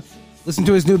there, listen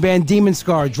to his new band Demon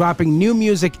Scar, dropping new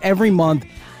music every month.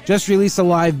 Just released a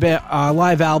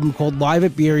live album called Live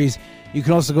at Beery's. You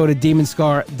can also go to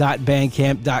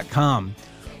demonscar.bandcamp.com.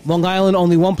 Long Island,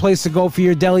 only one place to go for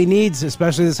your deli needs,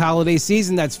 especially this holiday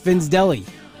season. That's Finn's Deli,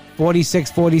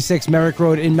 4646 Merrick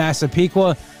Road in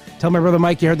Massapequa. Tell my brother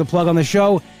Mike you heard the plug on the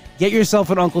show. Get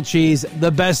yourself an Uncle Cheese, the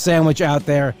best sandwich out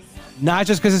there. Not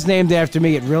just because it's named after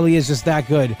me. It really is just that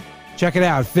good. Check it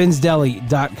out,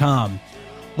 finsdeli.com.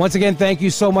 Once again, thank you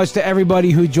so much to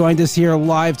everybody who joined us here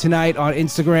live tonight on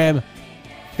Instagram,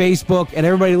 Facebook, and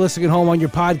everybody listening at home on your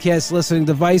podcast listening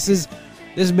devices.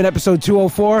 This has been episode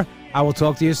 204. I will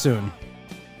talk to you soon.